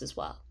show notes as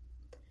well.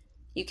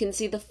 You can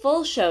see the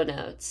full show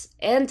notes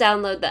and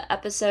download the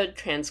episode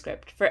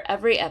transcript for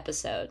every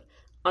episode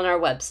on our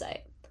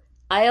website,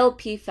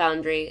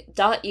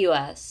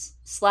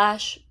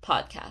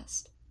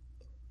 ilpfoundry.us/podcast.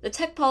 The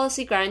Tech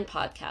Policy Grind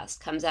podcast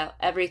comes out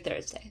every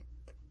Thursday.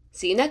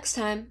 See you next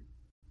time.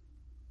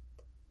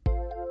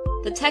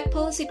 The Tech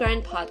Policy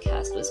Grind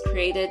podcast was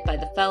created by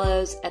the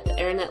fellows at the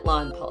Internet Law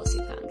and Policy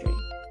Foundry.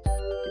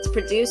 It's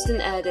produced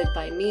and edited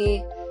by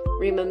me,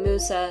 Reema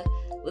Moussa,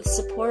 with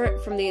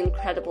support from the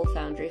incredible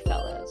Foundry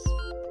Fellows.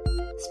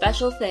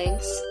 Special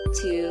thanks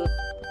to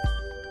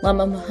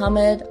Lama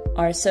Muhammad,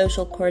 our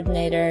social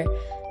coordinator,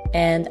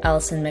 and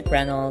Allison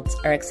McReynolds,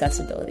 our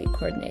accessibility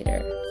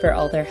coordinator, for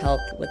all their help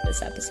with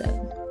this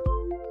episode.